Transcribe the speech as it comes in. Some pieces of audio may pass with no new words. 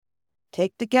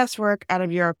Take the guesswork out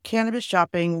of your cannabis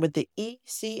shopping with the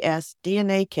ECS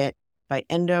DNA Kit by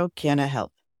Endo Canna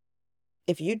Health.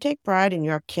 If you take pride in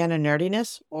your canna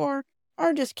nerdiness or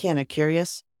are just canna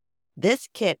curious, this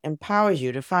kit empowers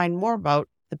you to find more about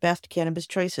the best cannabis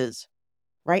choices.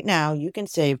 Right now, you can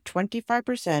save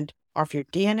 25% off your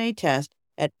DNA test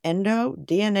at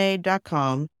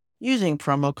endodna.com using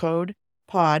promo code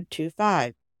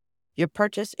POD25. Your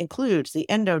purchase includes the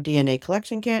Endo DNA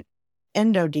Collection Kit,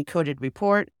 Endo Decoded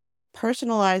Report,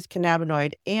 personalized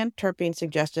cannabinoid and terpene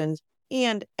suggestions,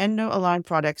 and Endo-aligned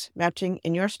products matching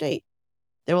in your state.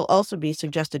 There will also be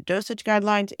suggested dosage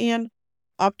guidelines and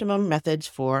optimum methods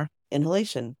for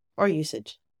inhalation or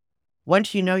usage.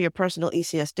 Once you know your personal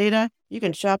ECS data, you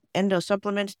can shop Endo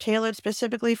supplements tailored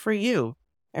specifically for you.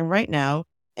 And right now,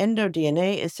 Endo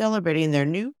DNA is celebrating their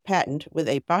new patent with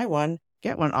a buy one,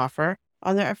 get one offer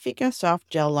on their Afika Soft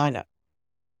Gel lineup.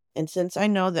 And since I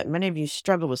know that many of you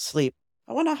struggle with sleep,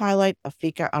 I want to highlight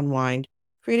Afika Unwind,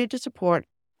 created to support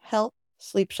health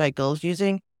sleep cycles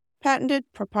using patented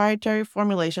proprietary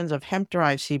formulations of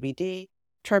hemp-derived CBD,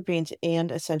 terpenes,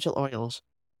 and essential oils.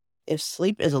 If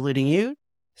sleep is eluding you,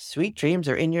 sweet dreams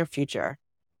are in your future.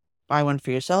 Buy one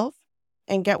for yourself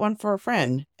and get one for a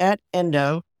friend at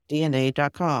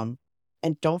endodna.com.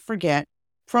 And don't forget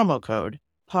promo code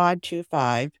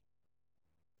POD25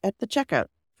 at the checkout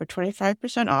for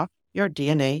 25% off your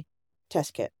DNA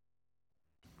test kit.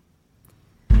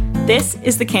 This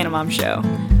is The Cannabis Show,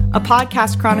 a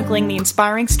podcast chronicling the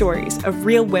inspiring stories of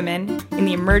real women in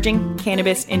the emerging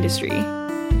cannabis industry.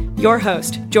 Your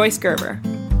host, Joyce Gerber,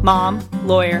 mom,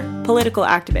 lawyer, political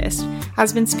activist,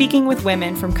 has been speaking with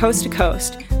women from coast to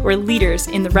coast who are leaders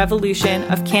in the revolution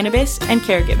of cannabis and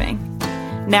caregiving.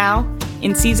 Now,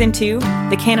 in Season 2,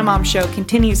 The Cannabis Show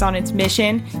continues on its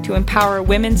mission to empower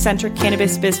women-centric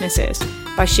cannabis businesses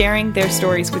by sharing their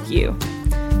stories with you.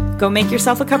 Go make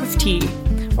yourself a cup of tea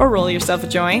or roll yourself a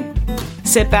joint.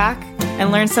 Sit back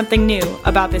and learn something new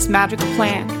about this magical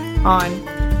plant on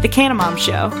The Cannabis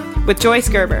Show with Joyce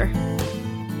Gerber.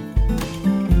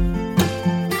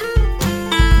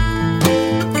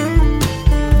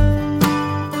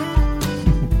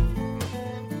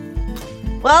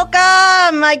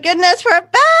 Welcome! My goodness, we're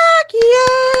back!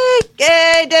 Yay!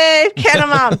 Yay, Dave!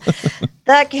 Cannabis.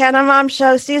 The Cannabis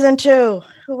Show Season 2.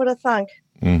 Who would have thunk?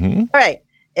 Mm-hmm. All right.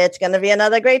 It's going to be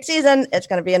another great season. It's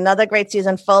going to be another great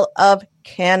season full of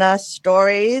canna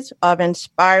stories of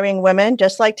inspiring women,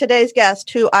 just like today's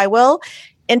guest, who I will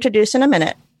introduce in a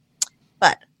minute.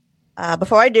 But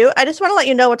before I do, I just want to let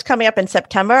you know what's coming up in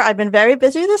September. I've been very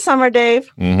busy this summer,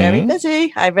 Dave. Mm-hmm. Very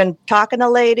busy. I've been talking to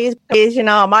ladies. You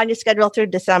know, I'm on your schedule through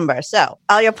December. So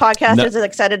all your podcasters as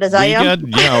excited as I am.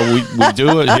 We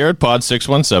do it here at Pod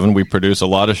 617. We produce a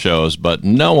lot of shows, but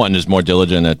no one is more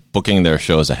diligent at booking their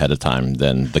shows ahead of time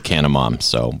than the Canna Mom.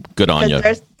 So good on you.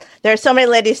 There's so many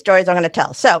ladies' stories I'm going to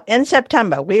tell. So in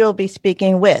September, we will be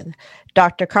speaking with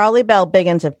Dr. Carly Bell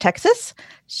Biggins of Texas.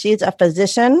 She's a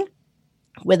physician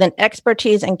with an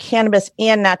expertise in cannabis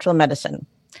and natural medicine.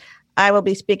 I will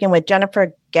be speaking with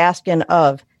Jennifer Gaskin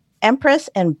of Empress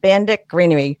and Bandit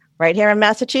Greenery right here in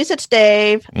Massachusetts,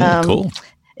 Dave. Cool.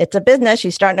 It's a business.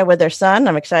 She's starting it with her son.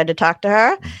 I'm excited to talk to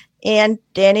her. And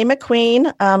Danny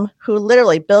McQueen, who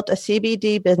literally built a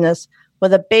CBD business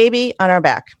with a baby on her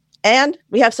back. And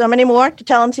we have so many more to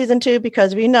tell in Season 2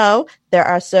 because we know there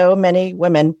are so many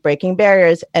women breaking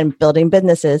barriers and building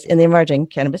businesses in the emerging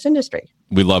cannabis industry.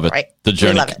 We love it. Right. The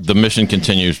journey, the mission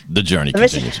continues. The journey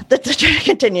continues. The journey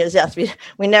continues. Yes,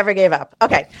 we never gave up.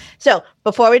 Okay, so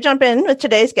before we jump in with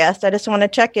today's guest, I just want to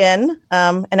check in.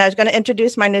 And I was going to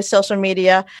introduce my new social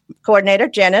media coordinator,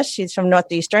 Janice. She's from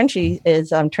Northeastern. She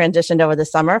is transitioned over the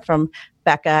summer from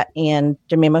Becca and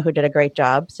Jemima, who did a great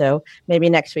job. So maybe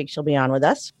next week she'll be on with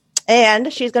us.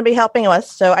 And she's going to be helping us.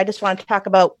 So I just want to talk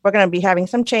about, we're going to be having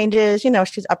some changes. You know,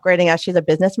 she's upgrading us. She's a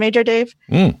business major, Dave.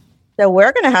 So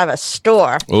we're going to have a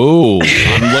store. Oh,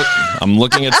 I'm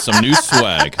looking at some new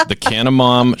swag. The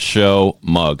Cannabis Show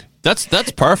mug. That's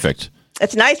perfect.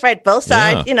 It's nice, right? Both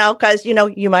sides, you know, because, you know,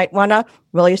 you might want to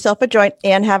roll yourself a joint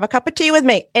and have a cup of tea with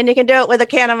me. And you can do it with a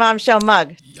Cannabis Show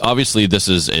mug. Obviously, this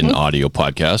is an audio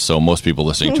podcast, so most people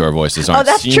listening to our voices aren't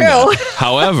seeing true. that.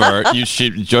 However,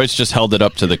 Joyce just held it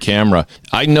up to the camera.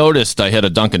 I noticed I had a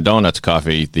Dunkin' Donuts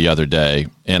coffee the other day,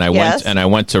 and I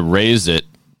went to raise it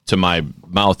to my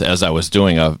mouth as I was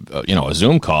doing a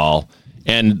Zoom call,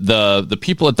 and the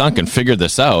people at Dunkin' figured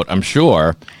this out, I'm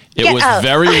sure. It was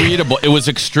very readable. It was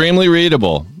extremely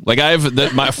readable. Like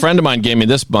my friend of mine gave me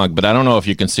this mug, but I don't know if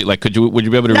you can see. Like, would you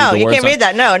be able to read the words? No, you can't read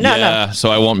that. No. So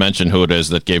I won't mention who it is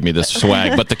that gave me this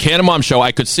swag. But the Cannabis Show,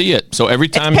 I could see it. So every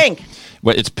time, it's pink.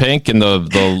 Well, it's pink, and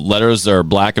the letters are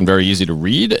black and very easy to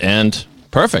read, and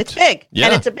perfect. It's big,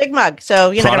 and it's a big mug,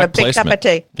 so you're not going to have a big placement. cup of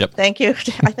tea. Yep. Thank you.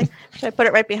 I think should I put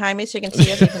it right behind me so you can see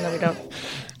it, even though we don't.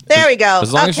 There we go.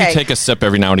 As long as you take a sip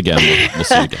every now and again, we'll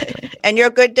see you again. And you're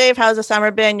good, Dave? How's the summer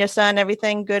been? Your son,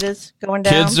 everything good is going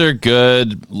down? Kids are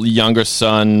good. Younger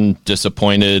son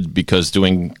disappointed because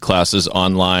doing classes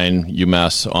online,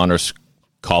 UMass Honors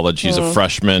College. He's a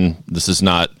freshman. This is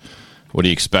not what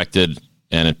he expected,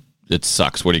 and it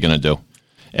sucks. What are you going to do?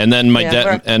 And then my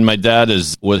dad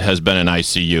has been in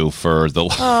ICU for the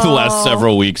last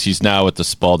several weeks. He's now at the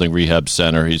Spalding Rehab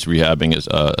Center. He's rehabbing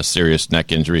a serious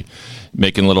neck injury,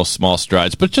 making little small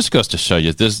strides. But it just goes to show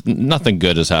you, there's nothing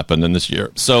good has happened in this year.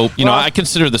 So I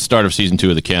consider the start of season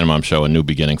 2 of the Cannabis Show a new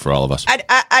beginning for all of us.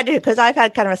 I do, because I've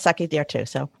had kind of a sucky year too.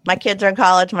 So my kids are in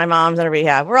college, my mom's in a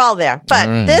rehab. We're all there.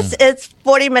 But this is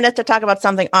 40 minutes to talk about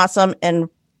something awesome and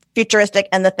futuristic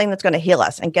and the thing that's going to heal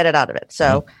us and get it out of it.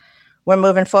 So. We're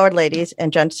moving forward, ladies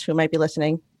and gents who might be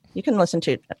listening. You can listen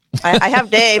to. I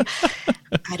have Dave.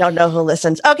 I don't know who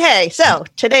listens. Okay, so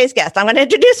today's guest, I'm going to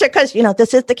introduce her because,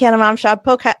 this is the Cannabis Show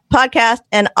podcast,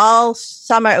 and all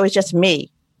summer it was just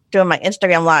me doing my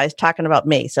Instagram lives talking about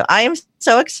me. So I am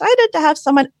so excited to have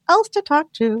someone else to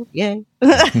talk to. Yay.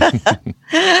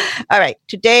 All right,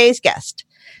 today's guest.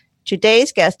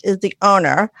 Today's guest is the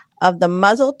owner of the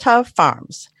Mazel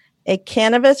Farms, a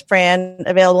cannabis brand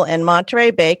available in Monterey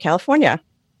Bay, California.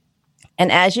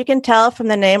 And as you can tell from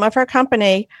the name of her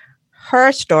company,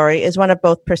 her story is one of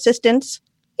both persistence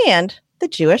and the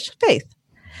Jewish faith.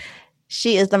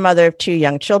 She is the mother of 2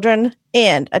 young children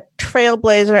and a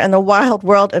trailblazer in the wild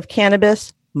world of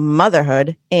cannabis,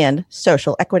 motherhood, and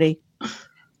social equity.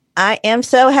 I am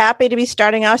so happy to be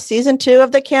starting off season 2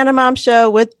 of the Cannabis Show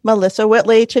with Melissa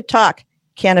Whitley to talk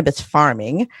cannabis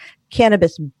farming,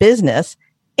 cannabis business,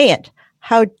 and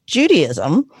how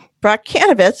Judaism brought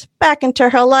cannabis back into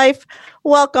her life.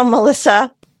 Welcome,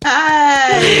 Melissa.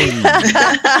 Hi.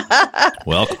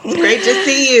 Welcome. Great to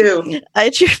see you.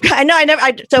 I know.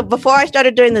 So before I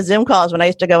started doing the Zoom calls, when I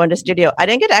used to go into studio, I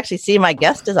didn't get to actually see my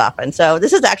guest as often. So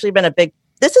this has actually been this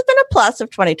has been a plus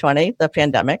of 2020, the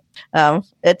pandemic.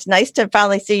 It's nice to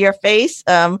finally see your face.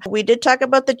 We did talk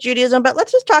about the Judaism, but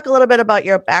let's just talk a little bit about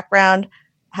your background.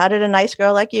 How did a nice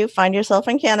girl like you find yourself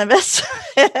in cannabis?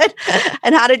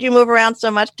 And how did you move around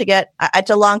so much to get, it's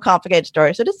a long, complicated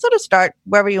story. So just sort of start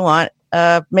wherever you want,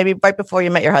 maybe right before you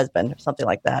met your husband or something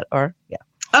like that. Or, yeah.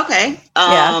 Okay.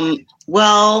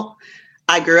 Well,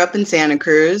 I grew up in Santa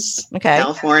Cruz,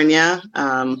 California.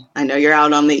 I know you're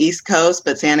out on the East Coast,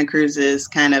 but Santa Cruz is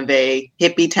kind of a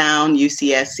hippie town.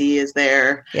 UCSC is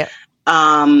there. Yeah.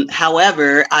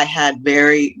 However, I had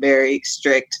very, very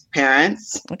strict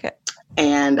parents. Okay.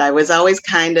 And I was always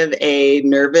kind of a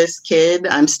nervous kid.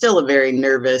 I'm still a very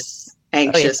nervous,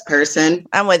 anxious person.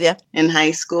 I'm with you. In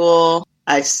high school,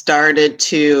 I started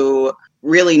to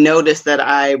really notice that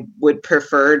I would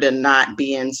prefer to not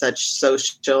be in such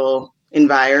social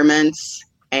environments.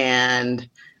 And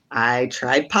I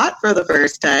tried pot for the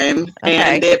first time. Okay.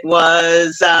 And it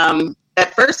was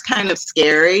at first kind of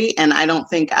scary. And I don't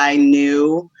think I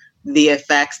knew the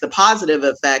effects, the positive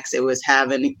effects it was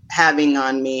having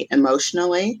on me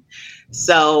emotionally.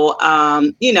 So,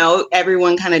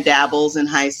 everyone kind of dabbles in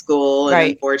high school.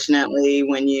 And unfortunately,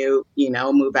 when you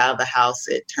move out of the house,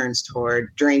 it turns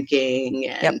toward drinking,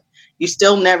 and you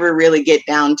still never really get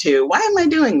down to, why am I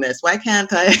doing this? Why can't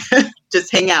I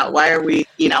just hang out? Why are we,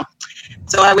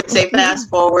 So I would say fast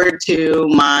forward to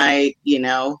my,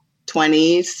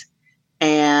 20s.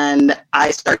 And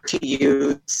I start to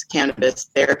use cannabis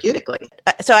therapeutically.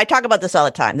 So I talk about this all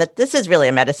the time, that this is really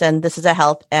a medicine. This is a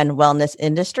health and wellness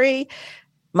industry.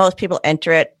 Most people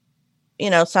enter it,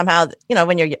 somehow,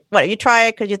 when you try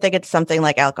it because you think it's something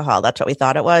like alcohol. That's what we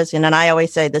thought it was. And I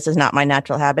always say, this is not my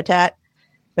natural habitat.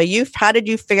 But how did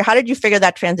you figure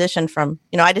that transition from,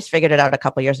 I just figured it out a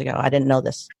couple of years ago. I didn't know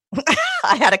this.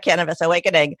 I had a cannabis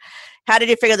awakening. How did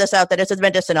you figure this out, that this is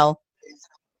medicinal?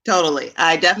 Totally.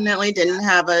 I definitely didn't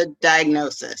have a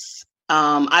diagnosis.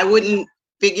 I wouldn't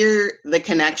figure the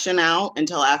connection out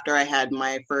until after I had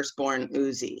my firstborn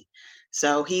Uzi.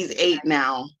 So he's 8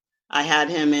 now. I had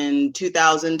him in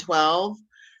 2012,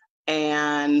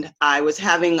 and I was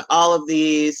having all of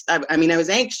these. I was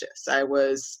anxious. I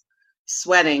was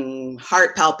sweating,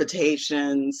 heart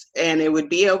palpitations, and it would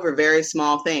be over very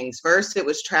small things. First, it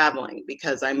was traveling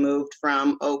because I moved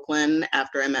from Oakland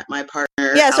after I met my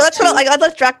partner. Yeah, so let's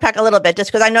backpack a little bit,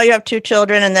 just because I know you have 2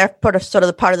 children and they're sort of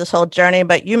the part of this whole journey.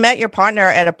 But you met your partner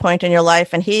at a point in your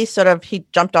life, and he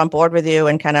jumped on board with you,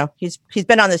 and kind of he's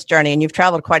been on this journey, and you've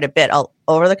traveled quite a bit all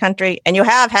over the country, and you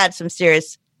have had some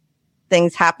serious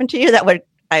things happen to you that would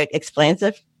it explains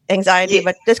the anxiety,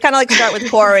 but just kind of like start with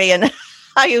Corey and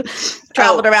how you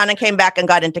traveled around and came back and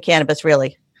got into cannabis,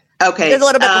 really. Okay. There's a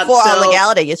little bit before all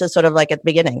legality. This is sort of like at the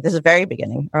beginning. This is very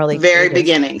beginning, very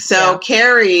beginning. So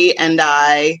Carrie and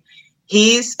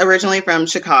he's originally from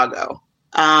Chicago.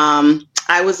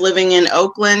 I was living in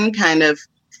Oakland, kind of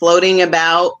floating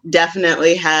about,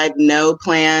 definitely had no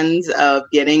plans of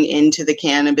getting into the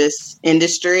cannabis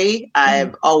industry.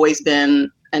 I've always been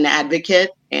an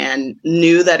advocate and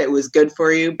knew that it was good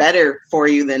for you, better for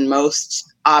you than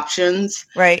most options.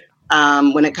 Right.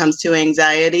 When it comes to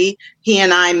anxiety. He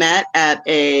and I met at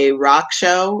a rock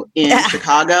show in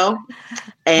Chicago.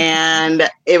 And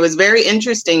it was very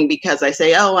interesting because I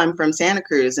say, oh, I'm from Santa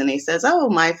Cruz. And he says, oh,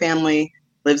 my family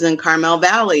lives in Carmel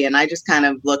Valley. And I just kind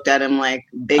of looked at him like,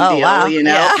 big deal, wow. you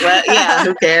know? Well, yeah,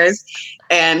 who cares?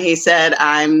 And he said,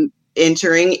 I'm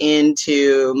entering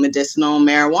into medicinal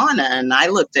marijuana. And I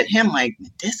looked at him like,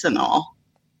 medicinal?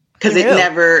 Because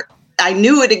I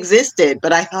knew it existed,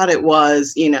 but I thought it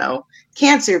was, you know,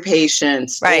 cancer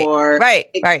patients or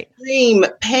extreme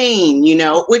pain, you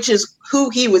know, which is who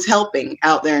he was helping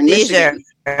out there in Michigan.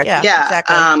 Yeah,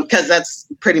 exactly. Because that's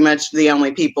pretty much the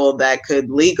only people that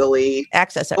could legally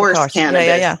access it, force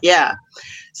cannabis. Yeah.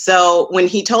 So when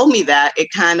he told me that, it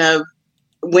kind of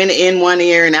went in one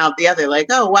ear and out the other, like,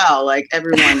 oh, wow, like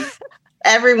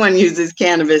everyone uses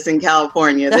cannabis in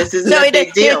California. This isn't a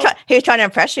big deal. He was trying to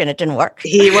impress you and it didn't work.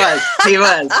 He was.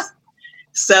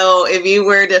 So if you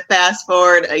were to fast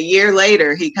forward a year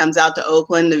later, he comes out to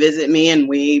Oakland to visit me and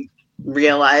we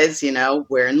realize, you know,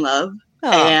 we're in love.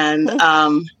 Oh. And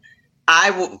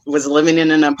I was living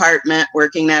in an apartment,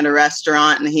 working at a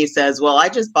restaurant. And he says, well, I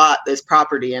just bought this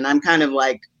property and I'm kind of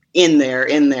like in there.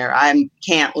 I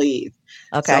can't leave.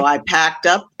 Okay. So I packed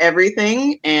up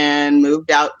everything and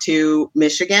moved out to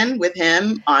Michigan with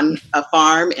him on a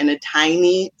farm in a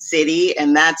tiny city.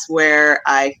 And that's where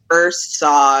I first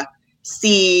saw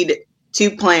seed to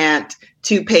plant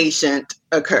to patient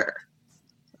occur.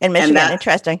 In Michigan,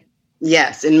 interesting.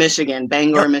 Yes, in Michigan,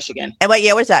 Bangor, Michigan. And what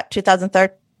year was that?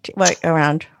 2013?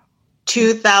 Around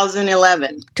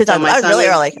 2011. 2011. So really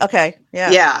early. Okay.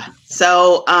 Yeah. Yeah.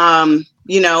 So,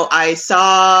 you know, I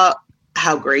saw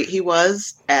how great he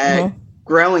was at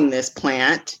growing this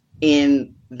plant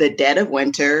in the dead of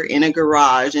winter in a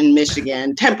garage in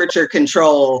Michigan, temperature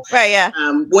control,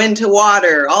 wind to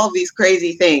water, all of these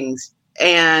crazy things.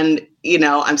 And, you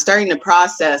know, I'm starting to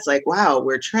process like, wow,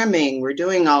 we're trimming, we're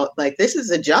doing all, like, this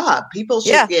is a job. People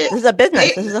should get. This is a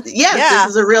business. This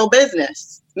is a real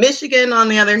business. Michigan, on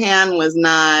the other hand, was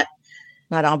not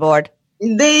on board.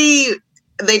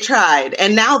 They tried,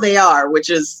 and now they are, which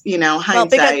is, you know,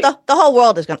 hindsight. Well, because the whole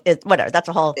world is whatever. That's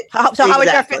a whole. How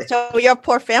was your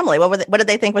poor family? What did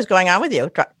they think was going on with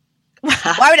you?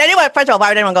 Why would anyone? First of all, why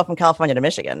would anyone go from California to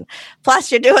Michigan?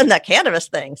 Plus, you're doing the cannabis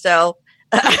thing, so.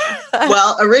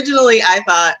 Well, originally I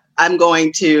thought I'm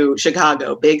going to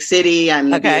Chicago, big city. I'm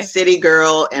going to be a city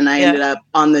girl. And I ended up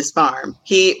on this farm.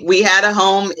 We had a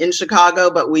home in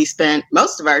Chicago, but we spent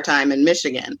most of our time in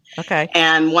Michigan. Okay.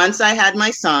 And once I had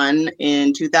my son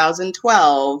in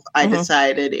 2012, I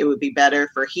decided it would be better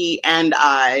for he and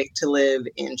I to live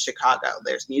in Chicago.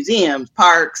 There's museums,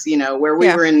 parks, you know, where we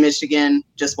were in Michigan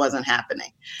just wasn't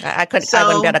happening. I wouldn't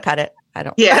be able to cut it. I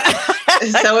don't. Yeah.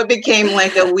 So it became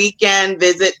like a weekend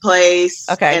visit place.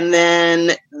 Okay. And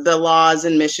then the laws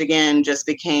in Michigan just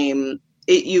became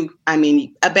a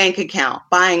bank account,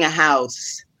 buying a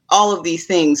house, all of these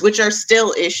things, which are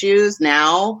still issues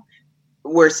now,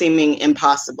 were seeming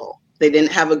impossible. They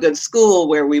didn't have a good school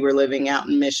where we were living out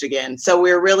in Michigan. So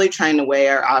we were really trying to weigh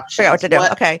our options. Figure out what to do.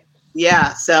 Okay.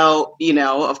 Yeah. So, you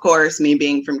know, of course, me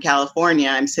being from California,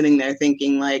 I'm sitting there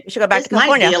thinking like, you should go back to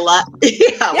California. Might be a lot.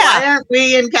 Why aren't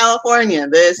we in California?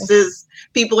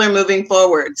 People are moving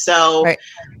forward. So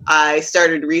I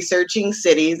started researching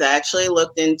cities. I actually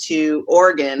looked into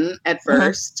Oregon at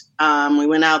first. We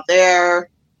went out there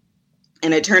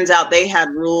and it turns out they had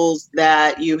rules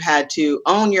that you had to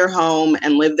own your home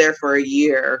and live there for a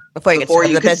year before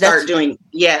you could start doing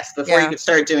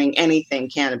anything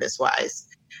cannabis wise.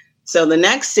 So the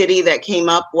next city that came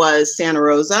up was Santa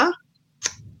Rosa,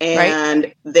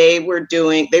 and they were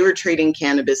treating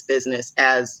cannabis business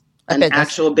as an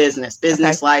actual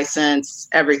business license,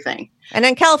 everything. And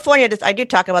in California, I do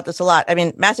talk about this a lot. I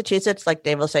mean, Massachusetts, like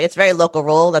Dave will say, it's very local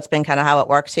rule. That's been kind of how it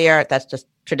works here. That's just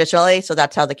traditionally. So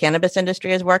that's how the cannabis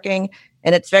industry is working.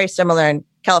 And it's very similar in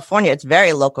California. It's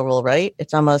very local rule, right?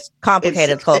 It's almost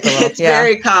complicated. It's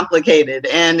very complicated.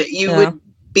 And you would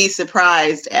be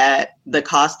surprised at the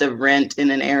cost of rent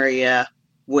in an area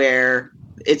where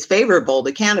it's favorable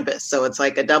to cannabis. So it's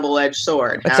like a double-edged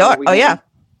sword. How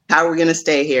how are we going to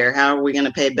stay here? How are we going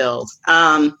to pay bills?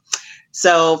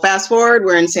 So fast forward,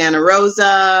 we're in Santa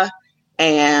Rosa,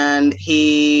 and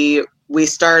we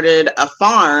started a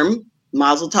farm,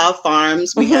 Mazel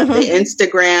Farms. We have the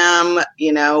Instagram,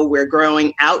 we're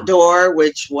growing outdoor,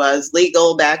 which was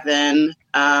legal back then.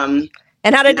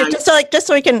 And how did it, just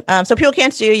so we can, so people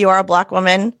can't see you, you are a Black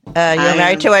woman. You're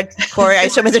married to a Corey, I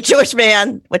assume is a Jewish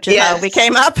man, which is how we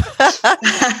came up. So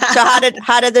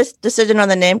how did this decision on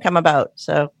the name come about?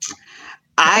 So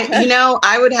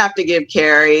I would have to give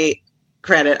Carrie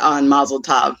credit on Mazel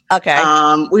Tov. Okay.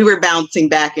 We were bouncing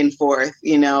back and forth.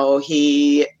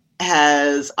 He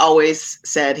has always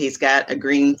said he's got a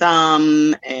green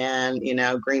thumb, and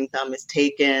green thumb is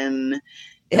taken.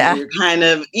 Yeah. You're kind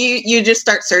of, you just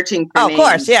start searching for names. Of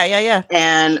course. Yeah.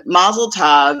 And Mazel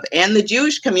Tov and the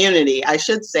Jewish community, I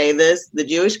should say this, the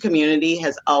Jewish community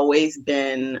has always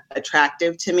been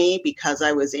attractive to me because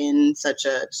I was in such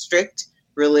a strict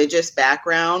religious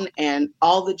background, and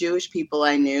all the Jewish people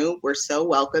I knew were so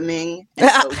welcoming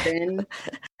and open.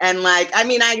 And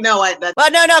I know that's... Well,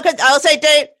 no, because I'll say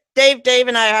Dave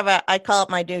and I I call it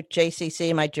my new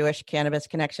JCC, my Jewish Cannabis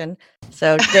Connection.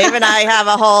 So Dave and I have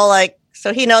a whole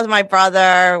so he knows my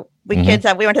brother. We went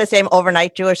to the same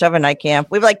Jewish overnight camp.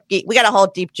 We got a whole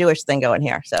deep Jewish thing going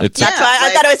here. So that's why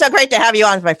I thought it was so great to have you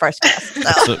on as my first guest.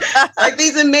 So.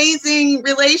 These amazing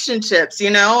relationships,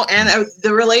 and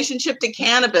the relationship to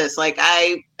cannabis.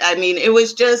 It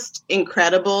was just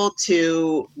incredible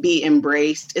to be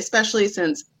embraced, especially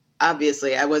since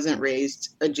obviously I wasn't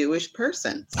raised a Jewish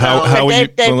person. So, how were you?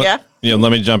 Dave,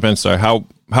 let me jump in. Sorry.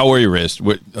 How were you raised?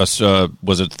 Was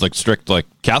it strict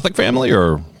Catholic family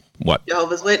or what?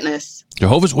 Jehovah's Witness.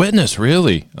 Jehovah's Witness,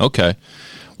 really? Okay.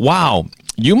 Wow.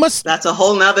 You must. That's a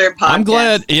whole nother podcast. I'm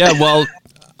glad. Yeah. Well,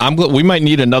 I'm glad. We might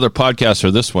need another podcast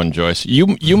for this one, Joyce. You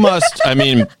must.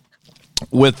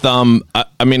 With I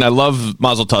love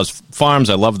Mazel Tov's Farms.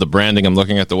 I love the branding. I'm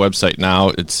looking at the website now.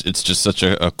 It's just such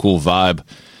a cool vibe.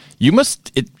 You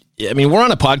must. We're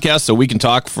on a podcast, so we can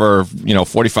talk for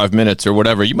 45 minutes or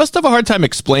whatever. You must have a hard time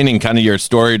explaining kind of your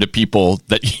story to people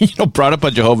that brought up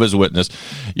a Jehovah's Witness.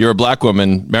 You're a Black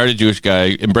woman, married a Jewish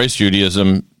guy, embraced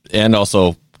Judaism, and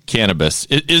also cannabis.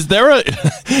 Is there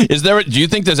do you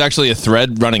think there's actually a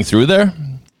thread running through there?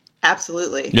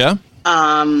 Absolutely. Yeah.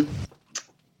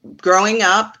 Growing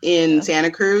up in Santa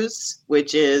Cruz,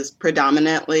 which is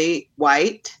predominantly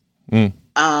white,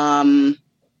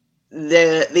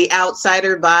 the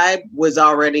outsider vibe was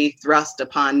already thrust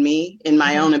upon me, in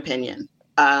my own opinion.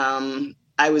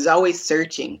 I was always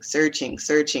searching.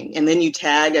 And then you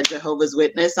tag a Jehovah's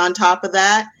Witness on top of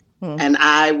that. And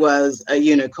I was a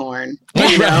unicorn,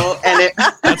 and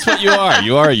that's what you are.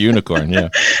 You are a unicorn. Yeah.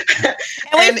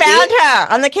 And we found her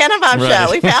on the Cannabis show.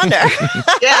 We found her.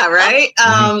 Yeah. Right.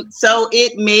 So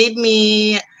it made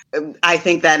me, I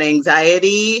think that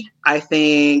anxiety, I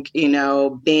think,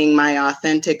 being my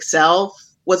authentic self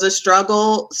was a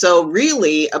struggle. So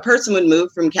really a person would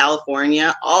move from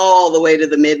California all the way to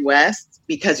the Midwest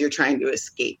because you're trying to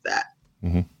escape that.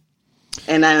 Mm-hmm.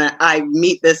 And then I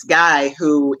meet this guy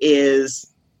who is,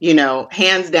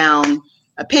 hands down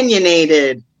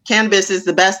opinionated. Cannabis is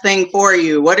the best thing for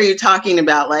you. What are you talking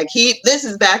about? This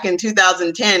is back in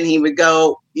 2010. He would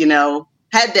go,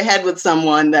 head to head with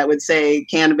someone that would say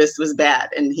cannabis was bad.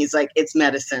 And he's like, it's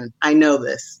medicine. I know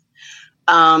this.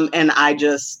 And I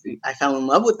fell in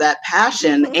love with that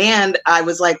passion. And I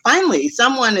was like, finally,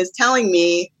 someone is telling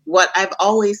me what I've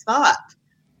always thought.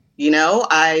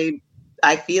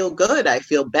 I feel good. I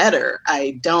feel better.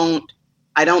 I don't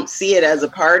see it as a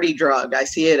party drug. I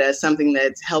see it as something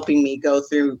that's helping me go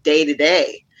through day to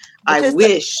day. I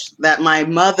wish that my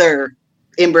mother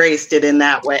embraced it in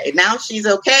that way. Now she's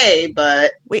okay,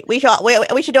 but we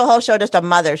should do a whole show just on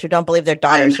mothers who don't believe their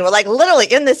daughters who are literally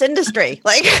in this industry.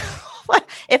 What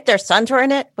if their sons were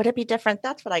in it? Would it be different?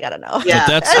 That's what I got to know. Yeah,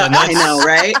 I know,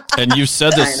 right? And you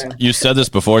said this. You said this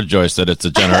before, Joyce, that it's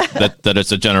that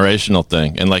it's a generational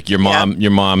thing, and your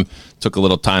mom took a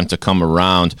little time to come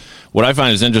around. What I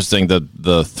find is interesting,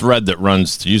 the thread that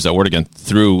runs, to use that word again,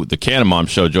 through the Canna Mom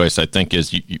show, Joyce, I think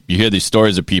is you hear these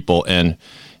stories of people, and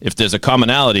if there's a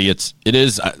commonality, it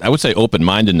is I would say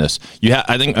open-mindedness.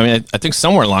 I think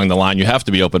somewhere along the line you have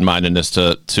to be open-mindedness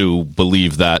to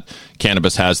believe that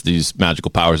cannabis has these magical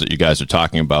powers that you guys are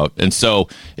talking about. And so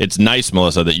it's nice,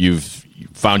 Melissa, that you've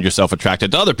found yourself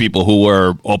attracted to other people who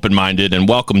were open-minded and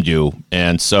welcomed you.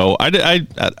 And so I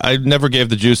never gave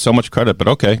the Jews so much credit, but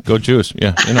okay, go Jews.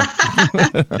 Yeah,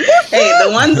 Hey, the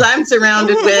ones I'm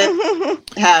surrounded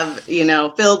with have,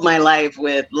 filled my life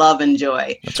with love and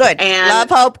joy. That's good. And love,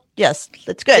 hope, Yes,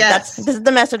 it's good. Yes. This is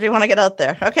the message we want to get out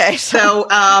there. Okay. So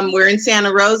we're in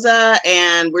Santa Rosa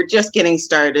and we're just getting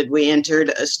started. We entered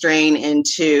a strain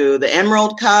into the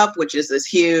Emerald Cup, which is this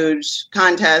huge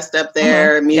contest up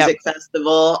there, music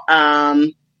festival.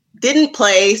 Didn't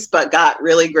place, but got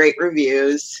really great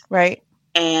reviews. Right.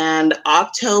 And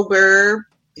October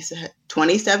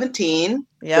 2017,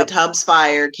 the Tubbs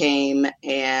fire came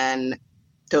and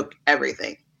took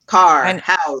everything. Car,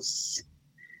 house,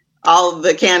 all of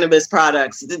the cannabis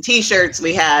products, the t-shirts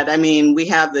we had. I mean, we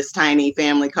have this tiny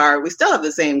family car. We still have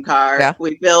the same car. Yeah.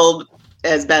 We filled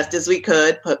as best as we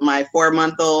could, put my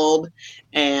 4-month-old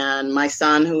and my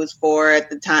son, who was 5 at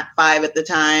the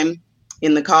time,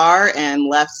 in the car and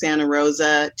left Santa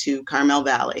Rosa to Carmel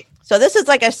Valley. So this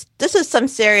is some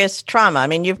serious trauma. I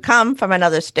mean, you've come from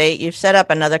another state, you've set up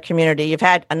another community, you've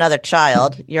had another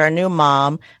child, you're a new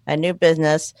mom, a new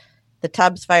business. The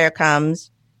Tubbs fire comes,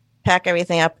 pack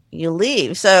everything up, you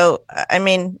leave. So, I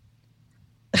mean,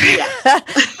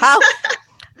 how?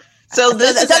 So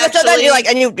then you're like,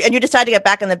 and you decide to get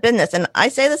back in the business. And I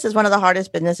say this is one of the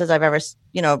hardest businesses I've ever,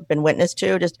 been witness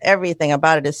to. Just everything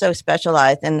about it is so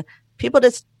specialized, and people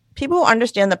who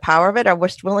understand the power of it are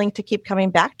just willing to keep coming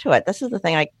back to it. This is the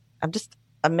thing I'm just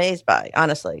amazed by,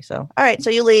 honestly. So, all right. So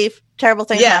you leave. Terrible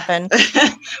things happen.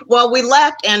 Well, we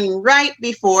left. And right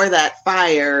before that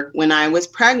fire, when I was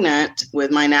pregnant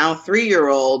with my now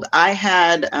 3-year-old, I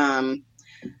had,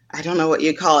 I don't know what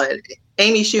you call it.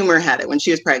 Amy Schumer had it when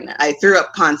she was pregnant. I threw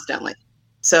up constantly.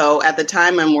 So at the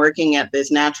time, I'm working at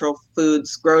this natural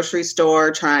foods grocery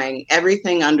store, trying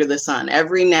everything under the sun,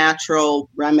 every natural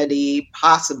remedy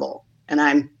possible. And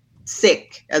I'm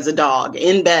sick as a dog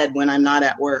in bed when I'm not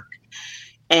at work.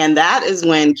 And that is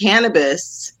when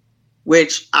cannabis,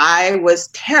 which I was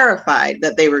terrified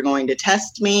that they were going to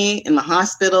test me in the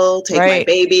hospital, take my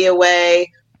baby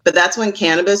away. But that's when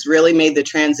cannabis really made the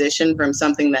transition from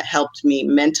something that helped me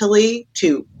mentally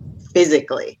to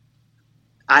physically.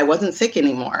 I wasn't sick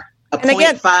anymore. A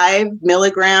 0.5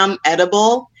 milligram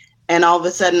edible, and all of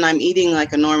a sudden I'm eating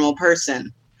like a normal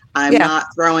person. I'm not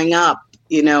throwing up.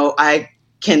 I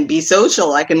can be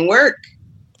social. I can work.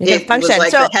 It was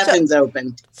like the heavens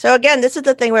opened. So again, this is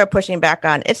the thing we're pushing back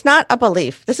on. It's not a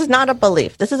belief. This is not a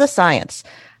belief. This is a science.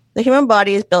 The human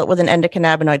body is built with an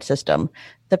endocannabinoid system.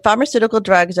 The pharmaceutical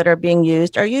drugs that are being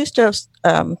used are used to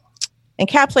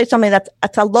encapsulate something that's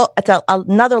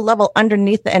another level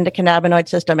underneath the endocannabinoid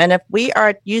system. And if we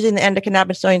are using the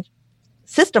endocannabinoid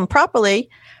system properly,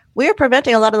 we are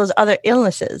preventing a lot of those other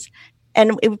illnesses.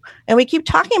 And we keep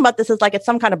talking about this as like it's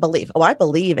some kind of belief. Oh, I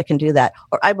believe it can do that,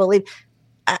 or I believe.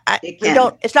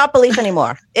 It's not belief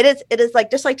anymore. It is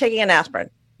like just like taking an aspirin.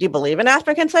 Do you believe an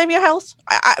aspirin can save your health?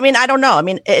 I mean, I don't know. I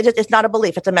mean, it's not a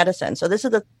belief. It's a medicine. So this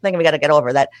is the thing we got to get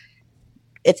over, that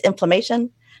it's inflammation.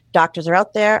 Doctors are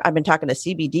out there. I've been talking to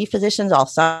CBD physicians all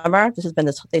summer.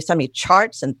 They send me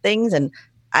charts and things, and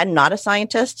I'm not a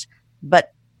scientist,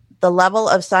 but the level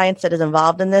of science that is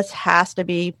involved in this has to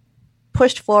be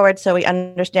pushed forward so we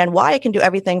understand why it can do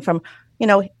everything from,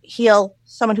 heal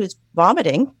someone who's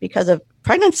vomiting because of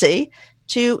pregnancy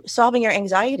to solving your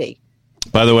anxiety.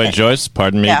 By the way, Joyce,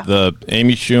 pardon me, the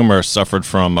Amy Schumer suffered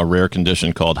from a rare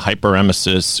condition called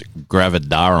hyperemesis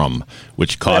gravidarum,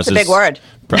 which causes... That's a big word.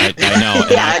 I know.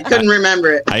 I couldn't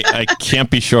remember it. I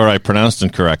can't be sure I pronounced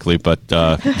it correctly, but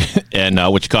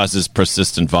which causes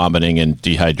persistent vomiting and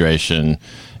dehydration.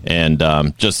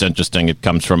 And just interesting, it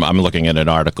comes from, I'm looking at an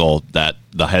article that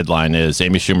the headline is,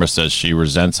 Amy Schumer says she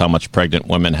resents how much pregnant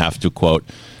women have to, quote,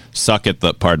 suck it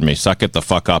the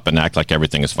fuck up and act like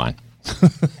everything is fine.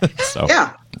 So,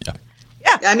 yeah.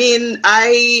 I mean,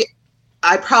 I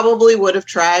probably would have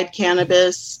tried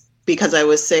cannabis because I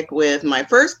was sick with my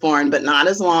firstborn, but not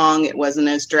as long. It wasn't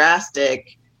as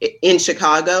drastic in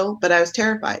Chicago, but I was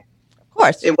terrified. Of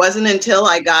course. It wasn't until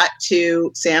I got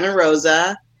to Santa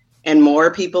Rosa and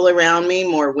more people around me,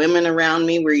 more women around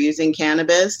me were using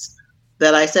cannabis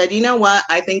that I said, you know what?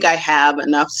 I think I have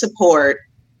enough support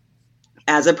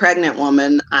as a pregnant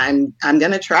woman. I'm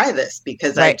going to try this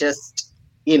because I just,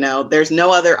 there's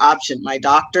no other option. My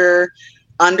doctor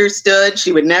understood.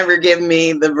 She would never give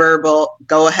me the verbal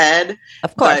go ahead.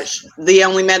 Of course. But the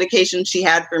only medication she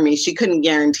had for me, she couldn't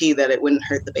guarantee that it wouldn't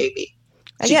hurt the baby.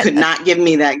 She could not give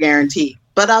me that guarantee.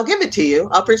 But I'll give it to you.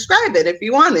 I'll prescribe it if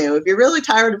you want to. If you're really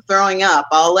tired of throwing up,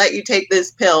 I'll let you take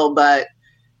this pill, but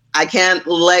I can't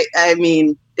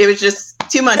it was just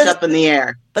too much up in the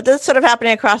air. But this is sort of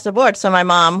happening across the board. So my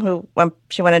mom, when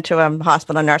she went into a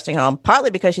hospital nursing home,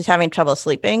 partly because she's having trouble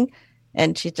sleeping,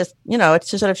 and she's just, it's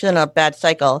just sort of she's in a bad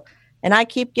cycle. And I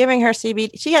keep giving her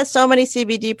CBD. She has so many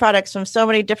CBD products from so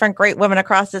many different great women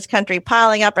across this country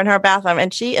piling up in her bathroom,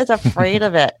 and she is afraid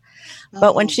of it.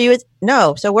 But when she was,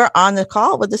 so we're on the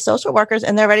call with the social workers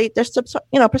and they're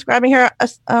prescribing her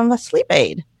a sleep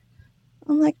aid.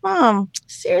 I'm like, Mom,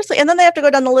 seriously? And then they have to go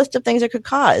down the list of things it could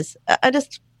cause.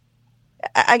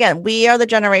 Again, we are the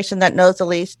generation that knows the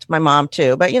least. My mom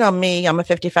too, but me, I'm a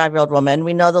 55-year-old woman.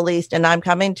 We know the least, and I'm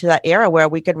coming to that era where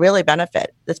we could really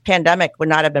benefit. This pandemic would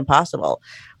not have been possible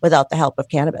without the help of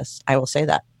cannabis. I will say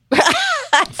that.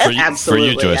 For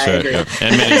you, Joyce,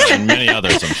 and many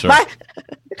others, I'm sure.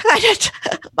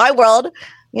 My world,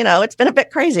 it's been a bit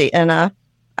crazy, and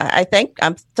I think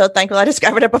I'm so thankful I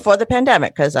discovered it before the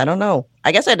pandemic, because I don't know.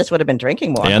 I guess I just would have been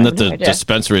drinking more. And that the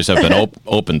dispensaries have been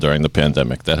open during the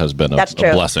pandemic. That has been a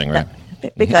blessing, right?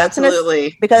 Because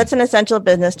it's an essential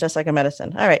business, just like a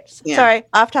medicine. All right. Yeah. Sorry,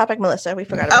 off topic, Melissa. We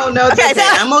forgot about no, it's okay.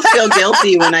 I almost feel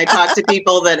guilty when I talk to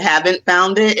people that haven't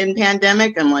found it in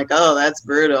pandemic. I'm like, oh, that's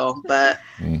brutal. But,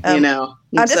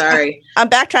 I'm sorry. I'm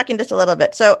backtracking just a little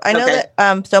bit. So I know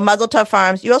that, so Mazel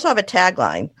Farms, you also have a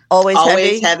tagline, always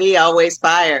heavy, always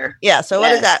fire. Yeah. So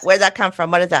what is that? Where does that come from?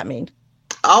 What does that mean?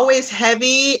 Always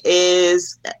heavy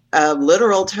is a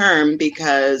literal term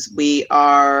because we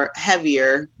are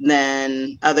heavier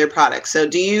than other products. So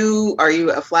are you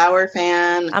a flower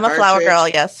fan? I'm a flower girl.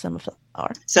 Yes, I'm a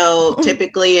flower. So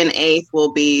typically an eighth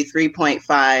will be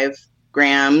 3.5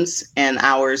 grams and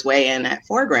ours weigh in at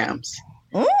 4 grams.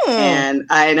 And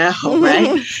I know,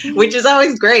 right? Which is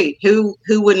always great. Who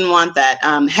wouldn't want that?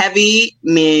 Heavy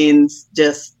means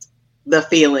just the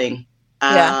feeling.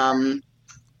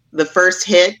 The first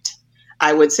hit,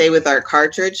 I would say with our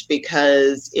cartridge,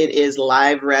 because it is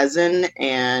live resin,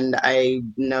 and I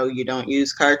know you don't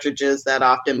use cartridges that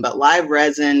often, but live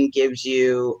resin gives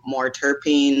you more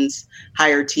terpenes,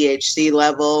 higher THC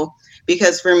level.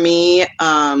 Because for me,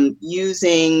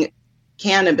 using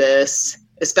cannabis,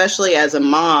 especially as a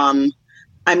mom,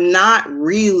 I'm not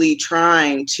really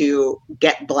trying to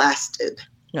get blasted,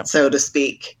 so to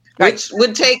speak. Right. Which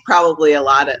would take probably a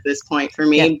lot at this point for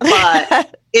me,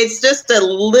 but it's just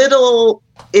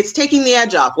it's taking the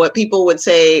edge off what people would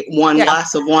say one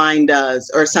glass of wine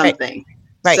does or something.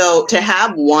 Right. So to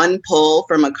have one pull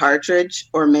from a cartridge,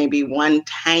 or maybe one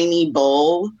tiny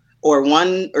bowl, or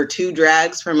 1 or 2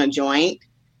 drags from a joint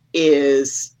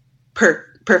is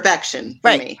perfection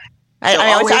for me.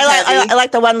 I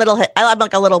like the one little hit. I'm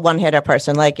like a little one-hitter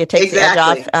person. Like, it takes the edge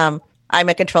off. I'm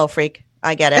a control freak.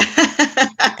 I get it.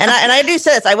 and I do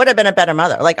say this, I would have been a better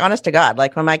mother. Like, honest to God,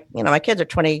 like when my kids are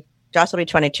 20, Josh will be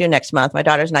 22 next month. My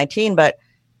daughter's 19, but,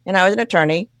 I was an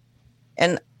attorney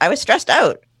and I was stressed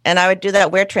out, and I would do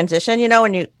that weird transition,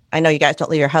 I know you guys don't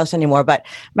leave your house anymore, but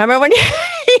remember when you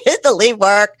used to leave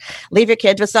work, leave your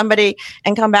kids with somebody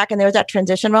and come back, and there was that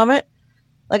transition moment?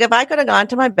 Like, if I could have gone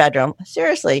to my bedroom,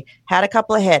 seriously, had a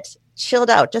couple of hits,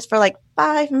 chilled out just for like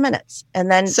 5 minutes,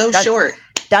 and then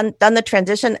done the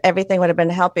transition, everything would have been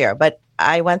healthier. But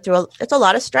I went through it's a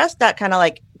lot of stress, that kind of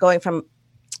like going from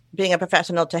being a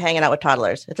professional to hanging out with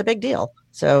toddlers. It's a big deal.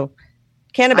 So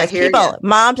cannabis, people,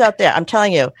 moms out there, I'm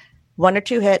telling you, 1 or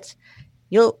 2 hits,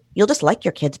 you'll just like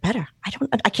your kids better.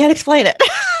 I can't explain it.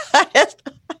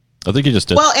 I think you just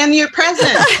did. Well, and you're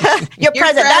present. You're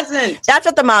present. That's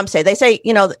what the moms say. They say,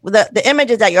 the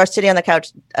image is that you're sitting on the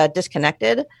couch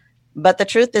disconnected, but the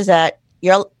truth is that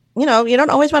you don't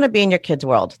always want to be in your kids'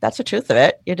 world. That's the truth of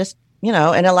it. You're just,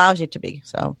 and it allows you to be.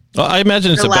 So I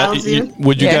imagine it's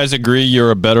would you guys agree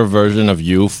you're a better version of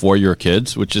you for your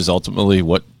kids, which is ultimately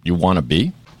what you want to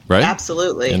be, right?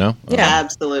 Absolutely.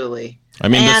 Absolutely. I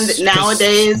mean, and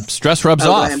nowadays stress rubs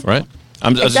off, right?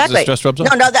 Exactly. Stress rubs off.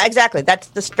 Exactly. That's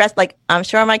the stress. Like, I'm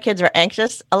sure my kids were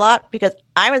anxious a lot because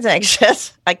I was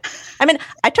anxious. Like,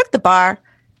 I took the bar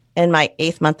in my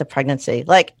 8th month of pregnancy.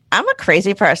 Like, I'm a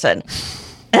crazy person.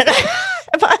 And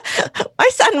my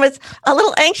son was a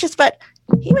little anxious, but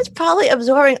he was probably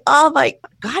absorbing all my,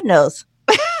 God knows.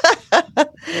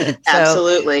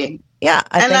 Absolutely. Yeah.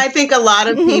 I think a lot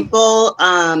of people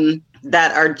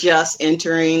that are just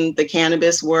entering the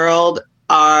cannabis world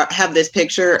have this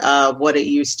picture of what it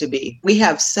used to be. We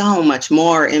have so much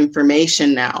more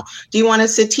information now. Do you want a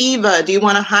sativa? Do you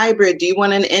want a hybrid? Do you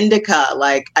want an indica?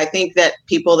 Like, I think that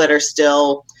people that are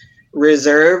still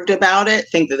reserved about it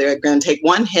think that they're going to take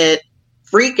one hit,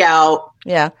 freak out.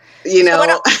 Yeah.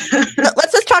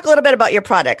 Let's just talk a little bit about your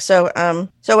product. So,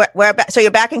 so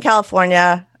you're back in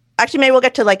California. Actually, maybe we'll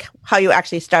get to like how you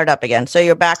actually start up again. So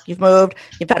you're back, you've moved,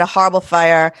 you've had a horrible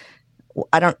fire.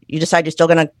 You decide you're still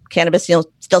going to, cannabis still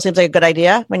seems like a good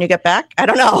idea when you get back? I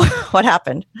don't know what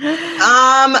happened.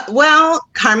 Well,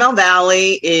 Carmel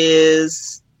Valley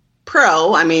is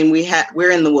pro. I mean,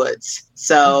 we're in the woods,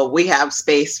 so we have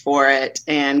space for it.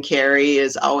 And Carrie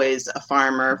is always a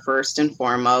farmer first and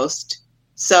foremost.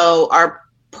 So our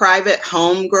private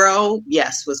home grow,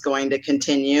 yes, was going to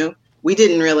continue. We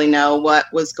didn't really know what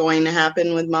was going to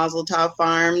happen with Mazel Tov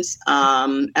Farms.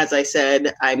 As I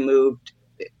said, I moved.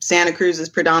 Santa Cruz is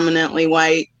predominantly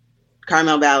white.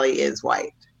 Carmel Valley is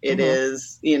white. It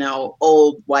is,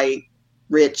 old, white,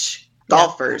 rich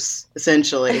golfers,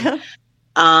 essentially.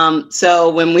 So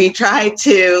when we try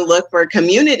to look for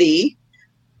community,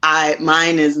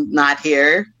 mine is not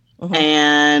here.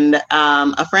 And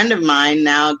a friend of mine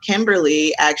now,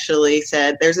 Kimberly, actually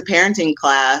said, there's a parenting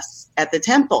class at the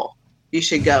temple. You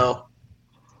should go.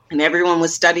 And everyone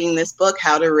was studying this book,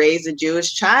 How to Raise a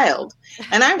Jewish Child.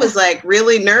 And I was like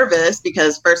really nervous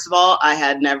because, first of all, I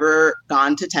had never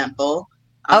gone to temple.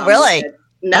 Oh, really?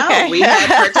 We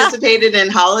had participated in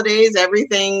holidays,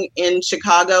 everything in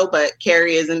Chicago, but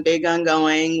Carrie isn't big on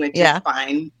going, which is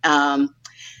fine.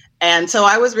 And so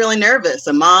I was really nervous.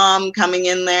 A mom coming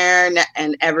in there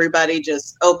and everybody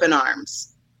just open arms.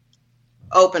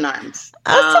 That's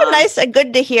so nice and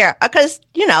good to hear. Because,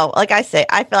 like I say,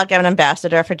 I feel like I'm an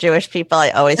ambassador for Jewish people. I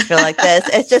always feel like this.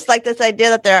 It's just like this idea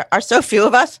that there are so few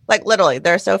of us. Like literally,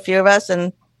 there are so few of us.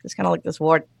 And it's kind of like this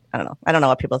war. I don't know. I don't know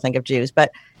what people think of Jews.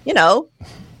 But, we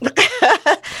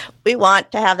want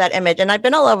to have that image. And I've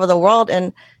been all over the world.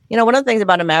 And, one of the things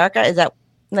about America is that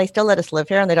they still let us live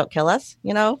here and they don't kill us,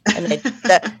 and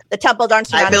the temples aren't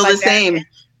surrounded I feel by the same.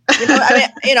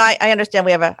 I understand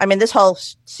this whole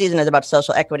season is about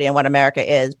social equity and what America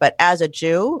is. But as a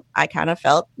Jew, I kind of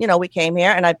felt, we came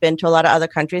here, and I've been to a lot of other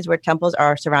countries where temples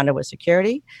are surrounded with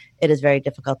security. It is very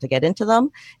difficult to get into them.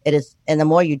 And the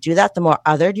more you do that, the more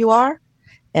othered you are.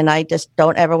 And I just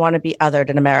don't ever want to be othered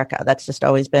in America. That's just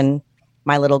always been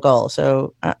my little goal.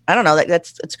 So I don't know.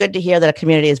 It's good to hear that a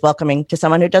community is welcoming to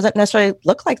someone who doesn't necessarily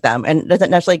look like them and doesn't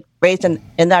necessarily raised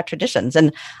in their traditions.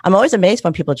 And I'm always amazed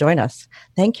when people join us.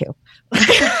 Thank you.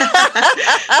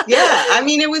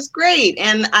 It was great.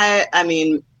 And I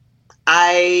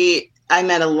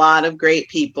met a lot of great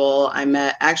people. I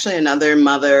met actually another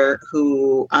mother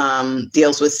who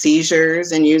deals with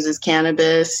seizures and uses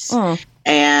cannabis.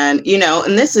 And,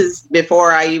 and this is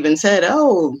before I even said,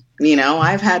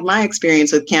 I've had my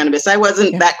experience with cannabis. I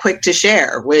wasn't that quick to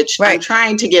share, which I'm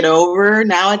trying to get over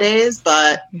nowadays,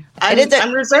 but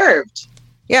I'm reserved.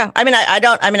 Yeah.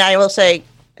 I will say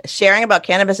sharing about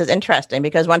cannabis is interesting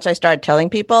because once I started telling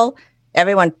people,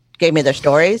 everyone gave me their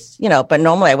stories, but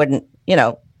normally I wouldn't,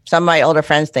 some of my older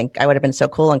friends think I would have been so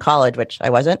cool in college, which I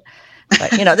wasn't.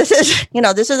 But, this is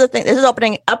the thing. This is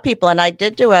opening up people. And I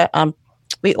did do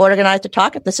we organized a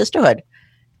talk at the Sisterhood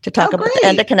to talk about the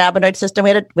endocannabinoid system.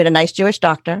 We had a nice Jewish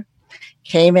doctor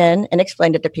came in and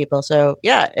explained it to people. So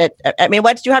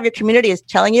once you have your community is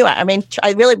telling you, I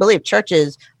really believe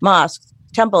churches, mosques,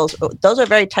 temples, those are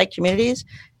very tight communities.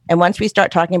 And once we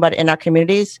start talking about it in our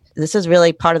communities, this is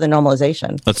really part of the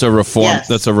normalization. That's a reform. Yes.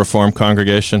 That's a reform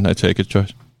congregation. I take it,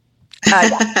 Joyce.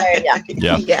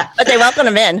 Yeah. But they welcome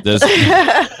them in.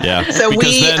 Yeah. So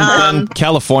because then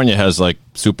California has like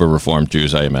super reformed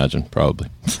Jews, I imagine, probably.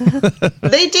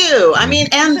 They do.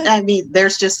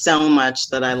 There's just so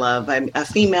much that I love. I'm a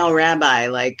female rabbi.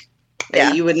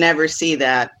 You would never see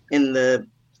that in the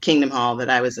Kingdom Hall that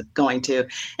I was going to.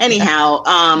 Anyhow,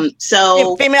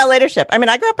 so female leadership. I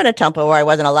grew up in a temple where I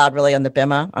wasn't allowed really on the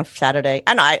bima on Saturday.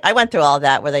 I know I went through all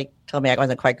that where they told me I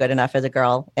wasn't quite good enough as a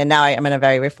girl, and now I'm in a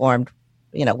very reformed,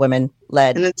 women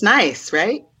led. And it's nice,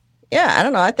 right? Yeah, I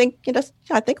don't know. I think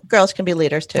I think girls can be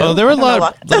leaders too. Well, there were a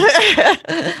lot.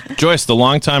 Joyce, the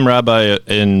longtime rabbi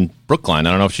in Brookline.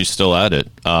 I don't know if she's still at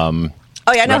it. I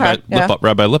know her.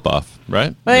 Rabbi Lipoff,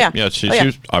 right? Oh yeah. Yeah, she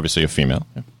was obviously a female.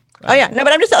 Yeah. Oh yeah, no,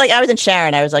 but I'm just I was in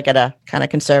Sharon. I was at a kind of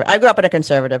conservative. I grew up at a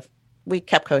conservative. We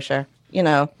kept kosher.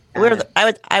 I was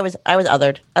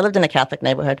othered. I lived in a Catholic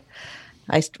neighborhood.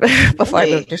 Before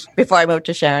I moved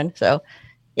to Sharon. So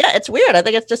yeah, it's weird. I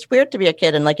think it's just weird to be a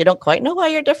kid and you don't quite know why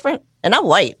you're different. And I'm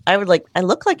white. I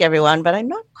look like everyone, but I'm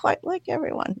not quite like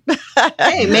everyone.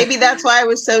 Hey, maybe that's why I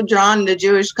was so drawn to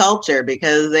Jewish culture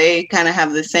because they kind of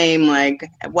have the same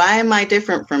why am I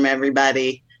different from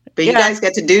everybody? But you guys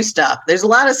get to do stuff. There's a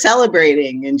lot of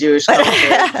celebrating in Jewish culture.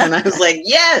 And I was like,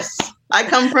 yes, I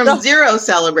come from zero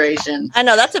celebration. I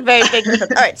know that's a very big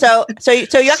difference. All right. So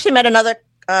you actually met another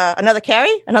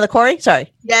Carrie? Another Corey?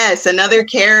 Sorry. Yes, another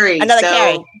Carrie.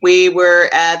 Carrie. We were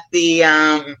at the,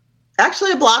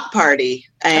 actually a block party.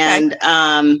 And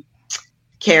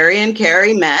Carrie and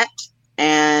Carrie met.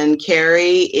 And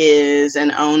Carrie is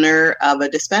an owner of a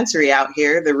dispensary out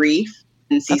here, The Reef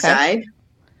in Seaside. Okay.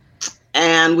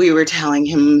 And we were telling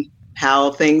him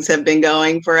how things have been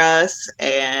going for us.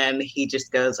 And he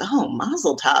just goes,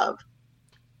 Mazel Tov.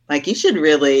 You should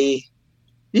bring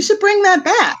that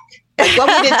back. Like, what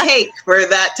would it take for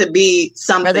that to be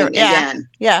something again?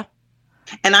 Yeah.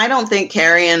 And I don't think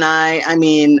Carrie and I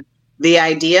mean, the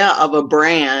idea of a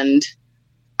brand,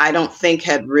 I don't think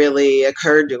had really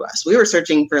occurred to us. We were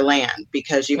searching for land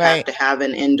because you have to have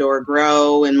an indoor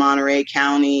grow in Monterey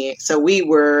County. So we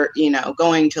were,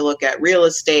 going to look at real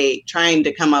estate, trying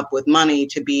to come up with money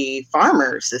to be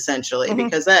farmers, essentially,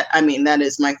 because that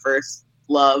is my first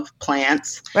love,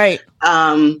 plants. Right.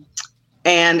 And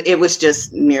it was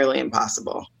just nearly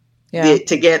impossible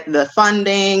to get the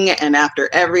funding. And after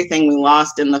everything we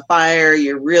lost in the fire,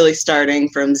 you're really starting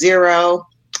from zero.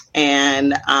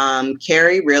 And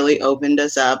Carrie really opened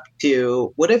us up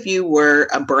to, what if you were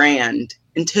a brand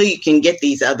until you can get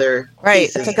these other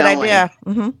pieces That's a good going. idea.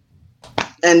 Mm-hmm.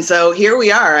 And so here we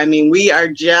are. I mean, we are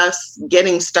just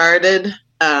getting started.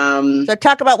 So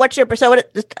talk about what's your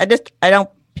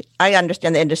I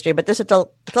understand the industry, but this is a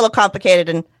little complicated.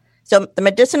 And so the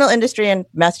medicinal industry in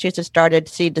Massachusetts started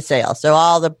seed to sale. So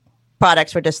all the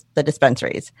products were just the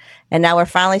dispensaries. And now we're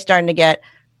finally starting to get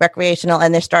recreational,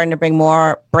 and they're starting to bring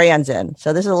more brands in.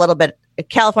 So this is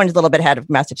California's a little bit ahead of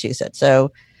Massachusetts.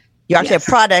 So you actually have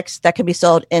products that can be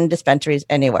sold in dispensaries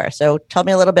anywhere. So tell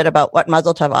me a little bit about what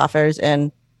Mazel offers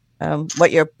and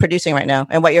what you're producing right now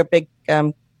and what your big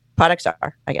products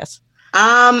are, I guess.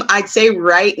 I'd say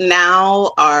right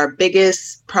now our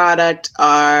biggest product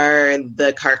are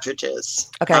the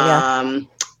cartridges. Okay,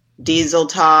 Diesel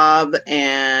Tob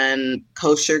and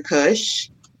Kosher Kush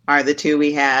are the two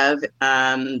we have.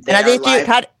 And are these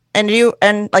like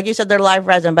you said, they're live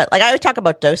resin, but like I always talk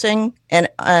about dosing and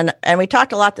we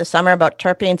talked a lot this summer about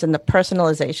terpenes and the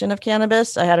personalization of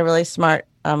cannabis. I had a really smart,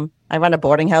 I run a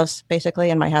boarding house basically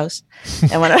in my house.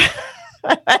 And when I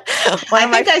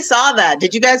saw that.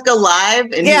 Did you guys go live?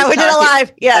 And we did a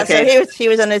live. Yeah. Okay. So he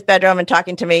was in his bedroom and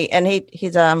talking to me, and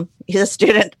he's a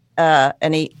student.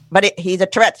 He's a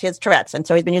Tourette's. He has Tourette's, and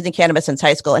so he's been using cannabis since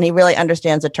high school, and he really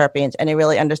understands the terpenes, and he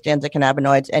really understands the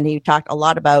cannabinoids, and he talked a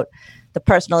lot about the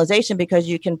personalization because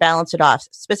you can balance it off.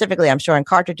 Specifically, I'm sure in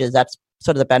cartridges, that's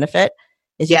sort of the benefit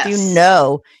is if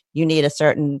you need a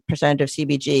certain percentage of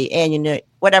CBG, and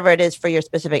whatever it is for your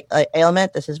specific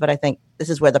ailment. This is what I think. This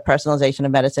is where the personalization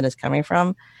of medicine is coming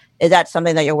from. Is that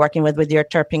something that you're working with your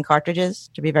terpene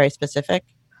cartridges, to be very specific?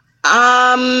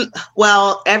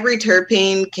 Well, every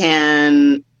terpene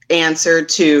can answer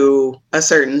to a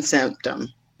certain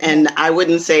symptom. And I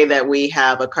wouldn't say that we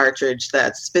have a cartridge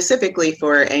that's specifically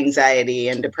for anxiety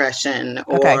and depression,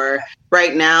 or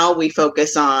right now we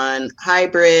focus on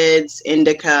hybrids,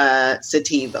 indica,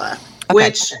 sativa,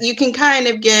 which you can kind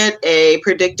of get a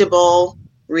predictable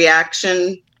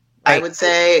reaction, I would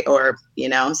say, or,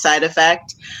 side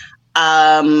effect.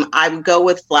 I would go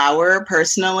with flower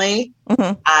personally.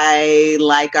 Mm-hmm. I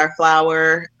like our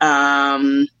flower.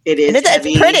 It is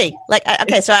it's pretty.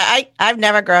 So I've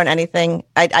never grown anything.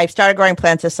 I've started growing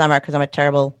plants this summer because I have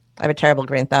a terrible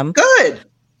green thumb. Good.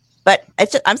 But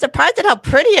I'm surprised at how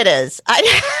pretty it is.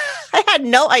 I had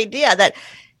no idea that,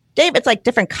 Dave, it's like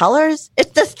different colors.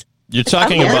 It's just you're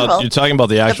talking about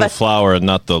the actual flower and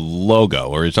not the logo,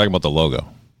 or you're talking about the logo?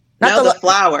 The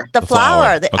flower. The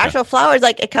flower. The actual flower is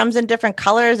it comes in different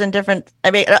colors and different. I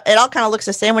mean, it all kind of looks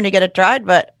the same when you get it dried,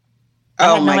 but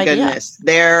oh my goodness,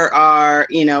 there are.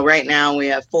 Right now we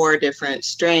have 4 different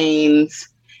strains,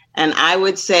 and I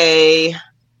would say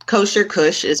Kosher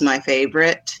Kush is my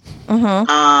favorite.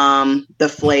 Mm-hmm. The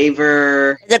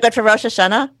flavor. Is it good for Rosh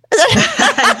Hashanah?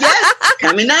 Yes,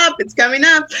 it's coming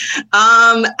up.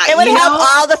 It would help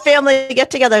all the family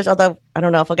get-togethers, although I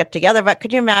don't know if we'll get together, but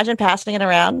could you imagine passing it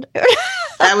around?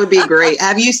 That would be great.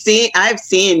 I've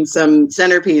seen some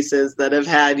centerpieces that have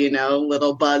had,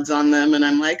 little buds on them, and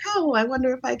I'm like, oh, I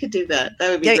wonder if I could do that. That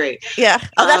would be great. Yeah.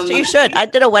 Oh, that's you should. I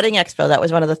did a wedding expo. That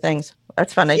was one of the things.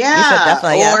 That's funny. Yeah. You should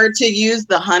definitely. Or to use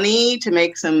the honey to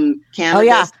make some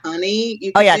cannabis honey.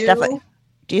 Definitely.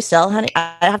 Do you sell honey?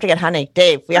 I have to get honey,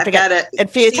 Dave. We have to get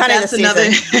infused honey this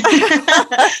season.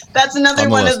 That's another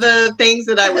one of the things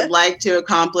that I would like to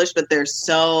accomplish, but there's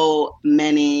so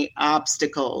many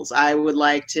obstacles. I would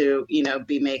like to,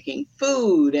 be making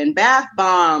food and bath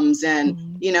bombs, and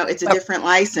it's a different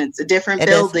license, a different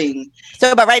building.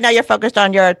 So, but right now you're focused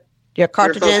on your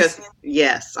cartridges.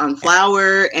 Yes, on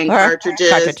flower and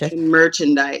cartridges and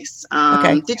merchandise.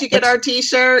 Did you get our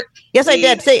T-shirt? Yes, I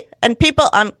did. See, and people,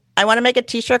 I want to make a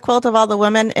T-shirt quilt of all the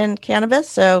women in cannabis.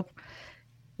 So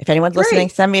if anyone's listening,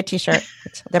 send me a T-shirt.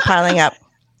 They're piling up.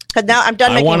 Because now I'm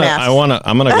done making masks. I'm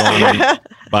going to go and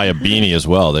buy a beanie as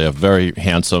well. They have very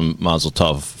handsome Mazel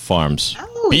Tov farms.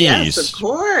 Oh, beanies. Yes, of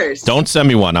course. Don't send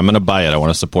me one. I'm going to buy it. I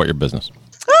want to support your business.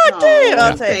 Oh, Dave.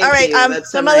 I'll say. All right.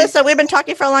 So Melissa, we've been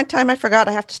talking for a long time. I forgot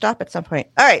I have to stop at some point.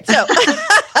 All right. So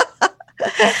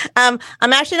I'm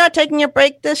actually not taking a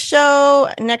break this show.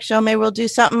 Next show, maybe we'll do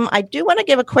something. I do want to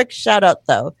give a quick shout out,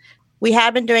 though. We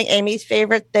have been doing Amy's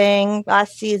favorite thing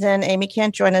last season. Amy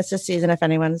can't join us this season if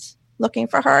anyone's looking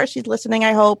for her. She's listening,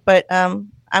 I hope. But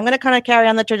I'm going to kind of carry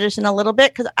on the tradition a little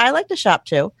bit because I like to shop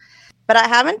too. But I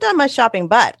haven't done much shopping.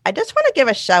 But I just want to give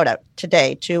a shout out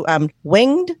today to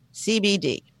Winged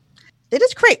CBD. They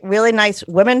just create really nice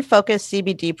women-focused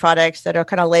CBD products that are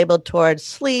kind of labeled towards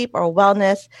sleep or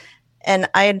wellness. And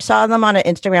I saw them on an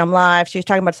Instagram Live. She was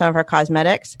talking about some of her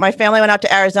cosmetics. My family went out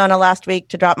to Arizona last week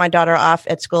to drop my daughter off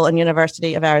at school in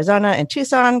University of Arizona in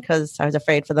Tucson because I was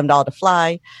afraid for them all to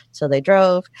fly. So they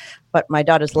drove. But my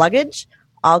daughter's luggage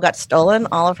all got stolen.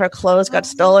 All of her clothes got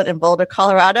stolen in Boulder,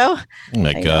 Colorado. Oh,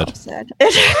 my God.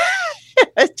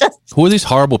 It's just, who are these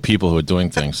horrible people who are doing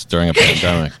things during a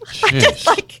pandemic?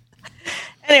 Jeez.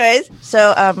 Anyways,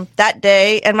 so that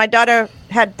day, and my daughter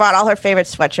had brought all her favorite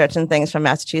sweatshirts and things from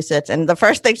Massachusetts. And the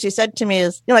first thing she said to me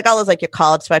is, you know, like all those like your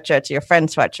college sweatshirts, or your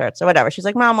friend's sweatshirts or whatever. She's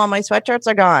like, Mom, all my sweatshirts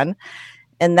are gone.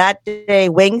 And that day,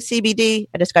 Wing CBD,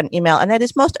 I just got an email, and they had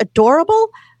these most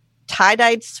adorable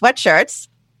tie-dyed sweatshirts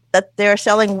that they're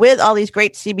selling with all these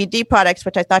great CBD products,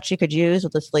 which I thought she could use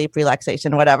with the sleep,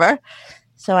 relaxation, whatever.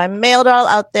 So I mailed it all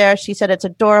out there. She said it's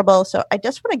adorable. So I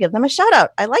just want to give them a shout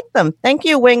out. I like them. Thank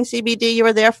you, Wing CBD. You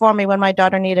were there for me when my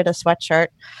daughter needed a sweatshirt.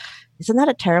 Isn't that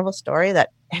a terrible story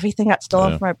that everything got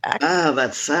stolen from her back? Oh,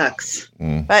 that sucks.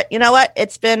 But you know what?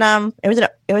 It's been it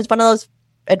was one of those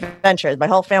adventures. My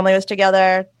whole family was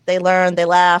together. They learned, they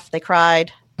laughed, they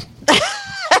cried.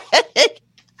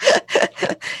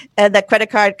 And the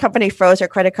credit card company froze her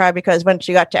credit card because when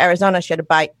she got to Arizona, she had to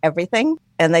buy everything.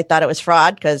 And they thought it was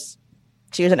fraud because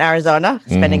she was in Arizona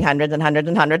spending hundreds and hundreds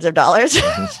and hundreds of dollars.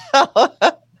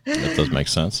 That does make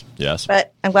sense. Yes.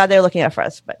 But I'm glad they're looking out for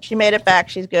us. But she made it back.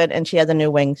 She's good. And she has a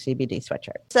new Wing CBD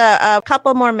sweatshirt. So a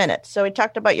couple more minutes. So we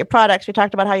talked about your products. We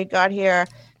talked about how you got here.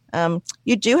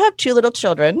 You do have 2 little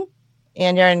children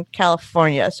and you're in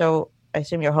California. So I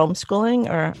assume you're homeschooling,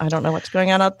 or I don't know what's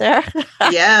going on out there.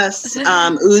 Yes.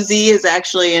 Uzi is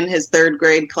actually in his 3rd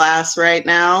grade class right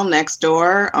now next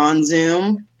door on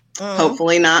Zoom.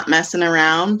 Hopefully not messing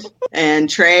around. And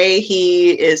Trey,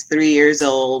 he is 3 years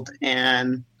old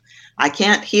and I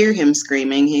can't hear him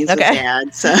screaming. He's a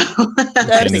dad. So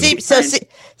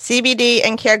CBD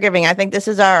and caregiving. I think this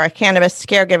is our cannabis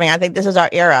caregiving. I think this is our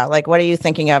era. Like, what are you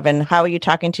thinking of and how are you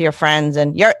talking to your friends?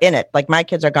 And you're in it. Like my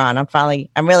kids are gone.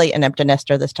 I'm really an empty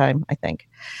nester this time, I think.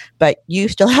 But you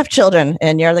still have children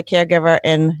and you're the caregiver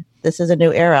and this is a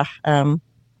new era.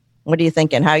 What are you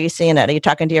thinking? How are you seeing it? Are you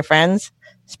talking to your friends?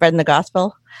 Spreading the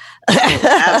gospel?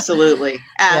 Absolutely.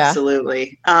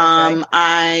 Absolutely.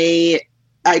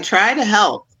 I try to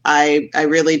help. I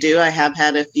really do. I have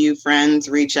had a few friends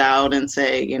reach out and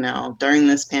say, you know, during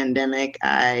this pandemic,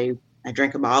 I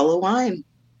drink a bottle of wine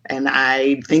and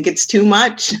I think it's too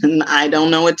much and I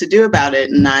don't know what to do about it.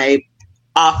 And I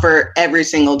offer every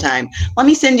single time, let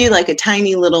me send you like a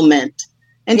tiny little mint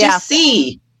and just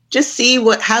see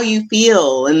how you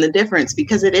feel and the difference,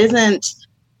 because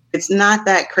it's not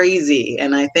that crazy.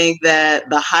 And I think that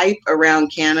the hype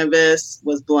around cannabis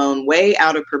was blown way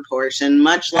out of proportion,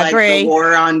 much like the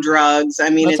war on drugs. I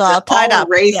mean, it's all tied up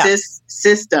racist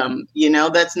system, you know,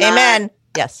 that's not. Amen.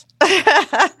 Yes.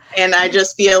 And I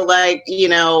just feel like, you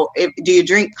know, do you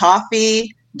drink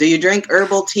coffee? Do you drink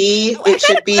herbal tea? It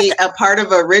should be a part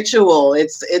of a ritual.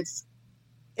 It's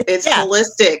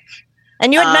holistic.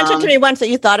 And you had mentioned to me once that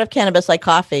you thought of cannabis like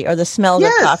coffee, or the smell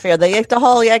of coffee, or the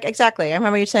whole. Yeah, exactly. I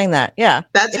remember you saying that. Yeah,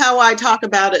 that's how I talk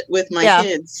about it with my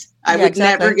kids. I would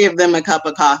never give them a cup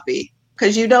of coffee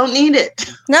because you don't need it.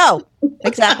 No,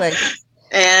 exactly.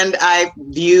 And I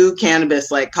view cannabis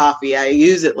like coffee. I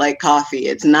use it like coffee.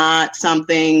 It's not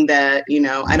something that, you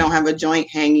know, I don't have a joint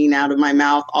hanging out of my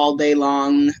mouth all day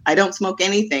long. I don't smoke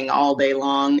anything all day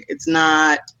long. It's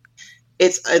not.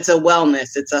 It's a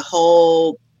wellness. It's a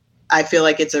whole. I feel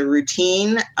like it's a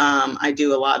routine. I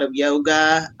do a lot of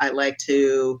yoga. I like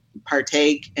to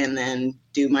partake and then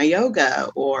do my yoga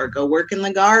or go work in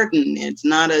the garden. It's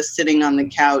not a sitting on the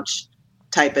couch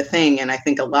type of thing. And I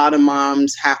think a lot of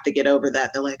moms have to get over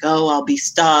that. They're like, oh, I'll be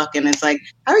stuck. And it's like,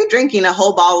 how are you drinking a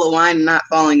whole bottle of wine and not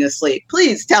falling asleep?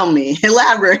 Please tell me,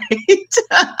 elaborate.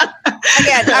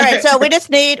 Again, all right. So we just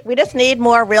need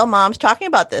more real moms talking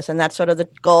about this. And that's sort of the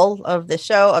goal of the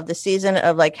show, of the season,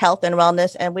 of like health and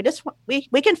wellness. And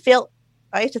we can feel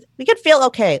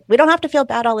okay. We don't have to feel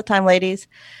bad all the time, ladies.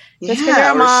 Just because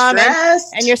you're a mom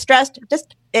and you're stressed,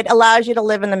 just it allows you to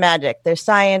live in the magic. There's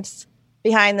science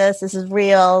behind this. This is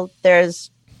real. There's,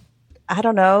 I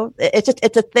don't know.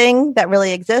 It's a thing that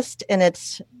really exists, and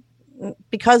it's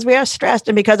because we are stressed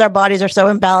and because our bodies are so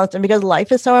imbalanced and because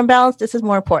life is so imbalanced, this is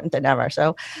more important than ever.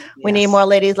 So we need more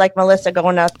ladies like Melissa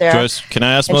going out there. Joyce, can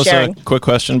I ask Melissa a quick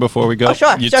question before we go? Oh,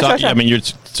 sure. Sure. I mean, you're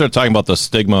sort of talking about the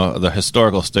stigma, the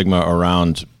historical stigma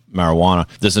around marijuana.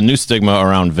 There's a new stigma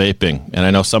around vaping, and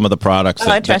I know some of the products.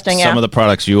 Some of the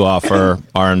products you offer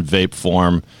are in vape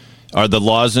form. Are the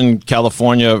laws in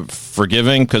California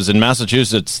forgiving? Because in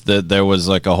Massachusetts, there was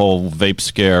like a whole vape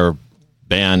scare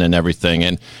ban and everything.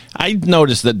 And I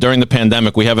noticed that during the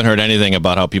pandemic, we haven't heard anything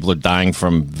about how people are dying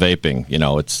from vaping. You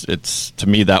know, it's to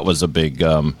me, that was a big,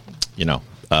 well,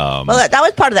 that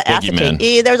was part of the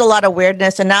acetate. There was a lot of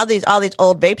weirdness. And now all these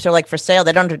old vapes are like for sale.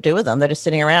 They don't know what to do with them. They're just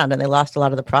sitting around and they lost a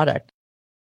lot of the product.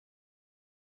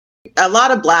 A lot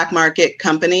of black market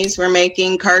companies were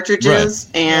making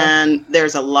cartridges, and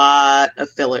there's a lot of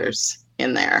fillers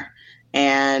in there.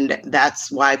 And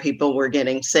that's why people were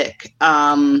getting sick.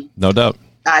 No doubt.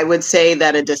 I would say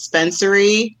that a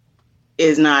dispensary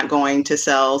is not going to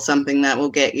sell something that will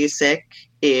get you sick.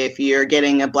 If you're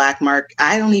getting a black market,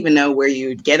 I don't even know where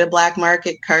you'd get a black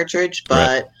market cartridge,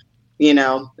 but you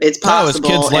know, it's possible.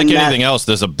 As kids, like anything else,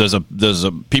 there's a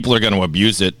people are going to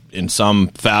abuse it in some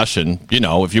fashion. You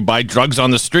know, if you buy drugs on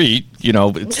the street, you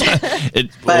know, it's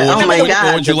but oh my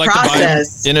God, would you like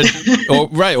process. To buy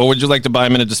them or would you like to buy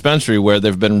them in a dispensary where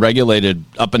they've been regulated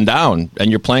up and down,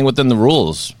 and you're playing within the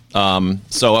rules?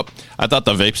 So I thought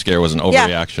the vape scare was an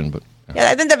overreaction, but. Yeah,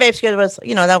 I think the vape scare was,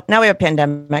 you know, now we have a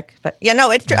pandemic, but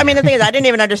it's true. I mean, the thing is, I didn't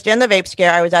even understand the vape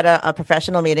scare. I was at a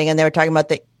professional meeting and they were talking about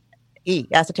the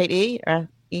acetate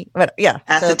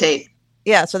acetate.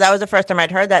 So that was the first time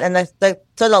I'd heard that. And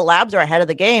so the labs are ahead of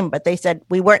the game, but they said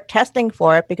we weren't testing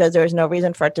for it because there was no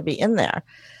reason for it to be in there.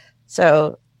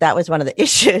 So that was one of the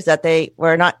issues, that they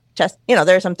were not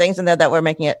there are some things in there that were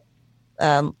making it,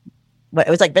 but it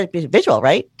was like visual,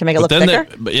 right? To make it look thicker.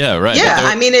 Yeah, right. Yeah,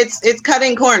 I mean, it's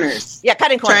cutting corners. Yeah,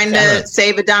 cutting corners. Trying to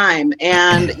save a dime.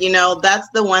 And, you know, that's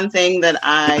the one thing that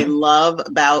I love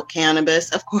about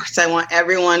cannabis. Of course, I want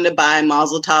everyone to buy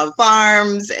Mazel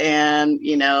Farms and,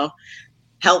 you know,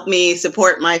 help me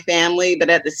support my family. But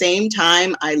at the same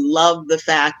time, I love the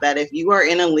fact that if you are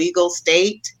in a legal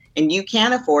state and you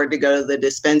can't afford to go to the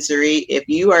dispensary, if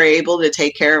you are able to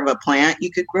take care of a plant,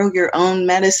 you could grow your own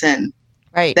medicine.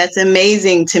 Right. That's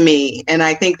amazing to me. And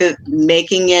I think that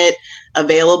making it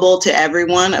available to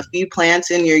everyone, a few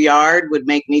plants in your yard would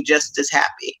make me just as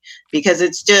happy, because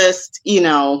it's just, you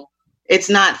know, it's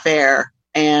not fair.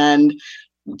 And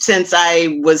since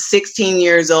I was 16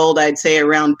 years old, I'd say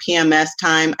around PMS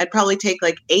time, I'd probably take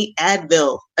like 8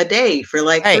 Advil a day for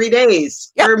like 3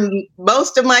 days for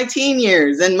most of my teen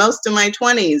years and most of my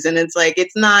 20s. And it's like,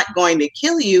 it's not going to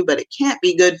kill you, but it can't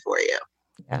be good for you.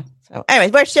 Yeah. So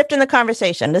anyways, we're shifting the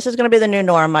conversation. This is going to be the new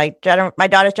norm. My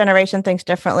daughter's generation thinks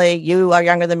differently. You are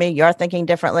younger than me. You're thinking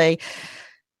differently.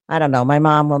 I don't know. My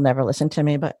mom will never listen to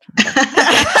me, but.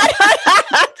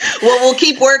 Well, we'll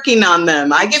keep working on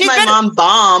them. I give my mom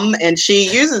Balm and she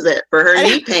uses it for her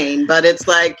knee pain, but it's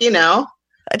like, you know.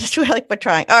 I just really quit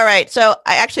trying. All right. So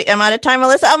I actually am out of time,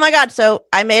 Melissa. Oh my God. So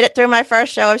I made it through my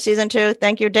first show of season 2.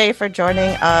 Thank you, Dave, for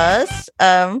joining us.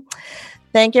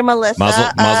 Thank you, Melissa.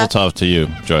 Mazel tov to you,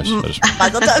 Joyce.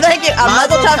 Mazel tov. Thank you.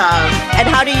 Mazel tov. And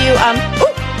how do you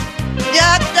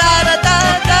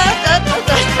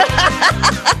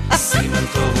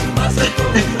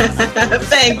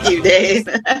Thank you, Dave.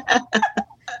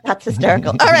 That's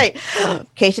hysterical. All right. In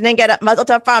case you didn't get it, Mazel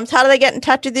Tov Farms, how do they get in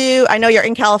touch with you? I know you're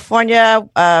in California.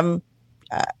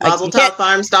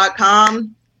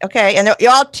 MazelTovFarms.com. Okay. And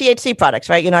you're all THC products,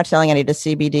 right? You're not selling any to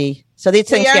CBD. So these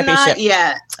things can't be shipped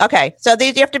yet. Okay. So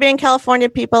you have to be in California,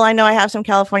 people. I know I have some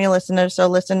California listeners,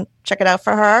 so check it out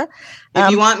for her. If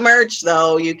you want merch,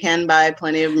 though, you can buy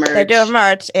plenty of merch. They do have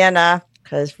merch, and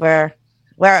because we're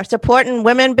supporting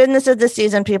women businesses this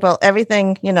season, people.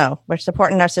 Everything, you know, we're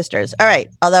supporting our sisters. All right.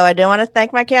 Although I do want to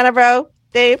thank my Cannabro,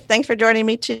 Dave. Thanks for joining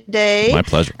me today. My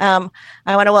pleasure. I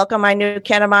want to welcome my new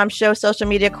Cannabis Show social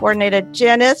media coordinator,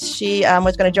 Janice. She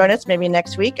was going to join us maybe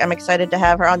next week. I'm excited to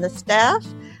have her on the staff.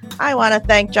 I want to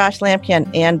thank Josh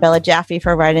Lampkin and Bella Jaffe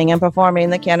for writing and performing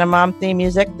the Cannabis theme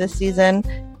music this season.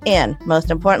 And most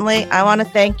importantly, I want to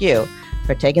thank you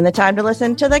for taking the time to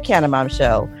listen to the Cannabis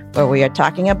Show, where we are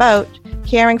talking about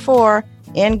caring for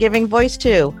and giving voice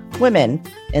to women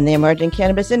in the emerging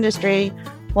cannabis industry,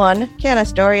 one canna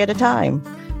story at a time.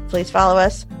 Please follow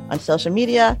us on social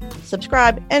media,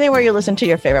 subscribe anywhere you listen to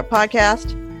your favorite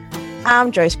podcast.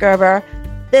 I'm Joyce Gerber.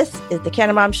 This is the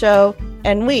Cannabis Show,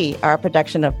 and we are a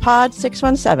production of Pod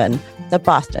 617, the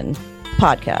Boston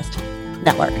Podcast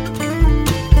Network.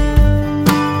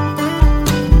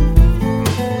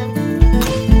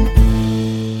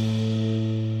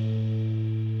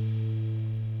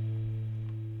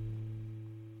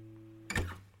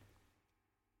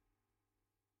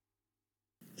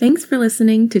 Thanks for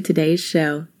listening to today's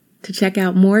show. To check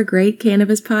out more great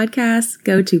cannabis podcasts,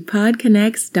 go to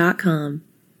podconnects.com.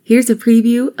 Here's a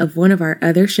preview of one of our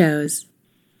other shows.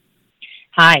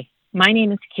 Hi, my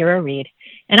name is Kira Reed,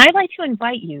 and I'd like to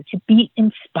invite you to be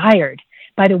inspired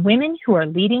by the women who are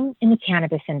leading in the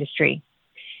cannabis industry.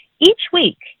 Each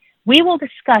week, we will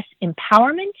discuss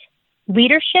empowerment,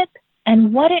 leadership,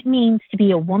 and what it means to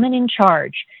be a woman in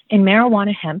charge in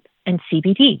marijuana, hemp, and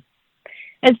CBD.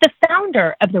 As the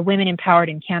founder of the Women Empowered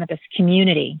in Cannabis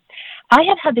community, I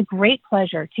have had the great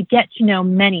pleasure to get to know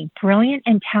many brilliant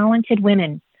and talented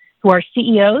women who are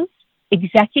CEOs,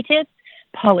 executives,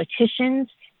 politicians,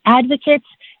 advocates,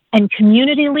 and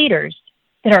community leaders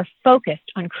that are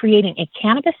focused on creating a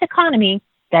cannabis economy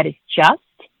that is just,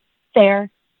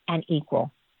 fair, and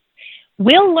equal.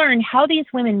 We'll learn how these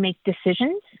women make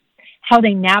decisions, how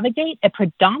they navigate a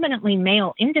predominantly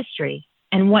male industry,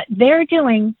 and what they're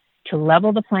doing to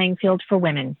level the playing field for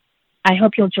women. I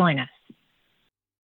hope you'll join us.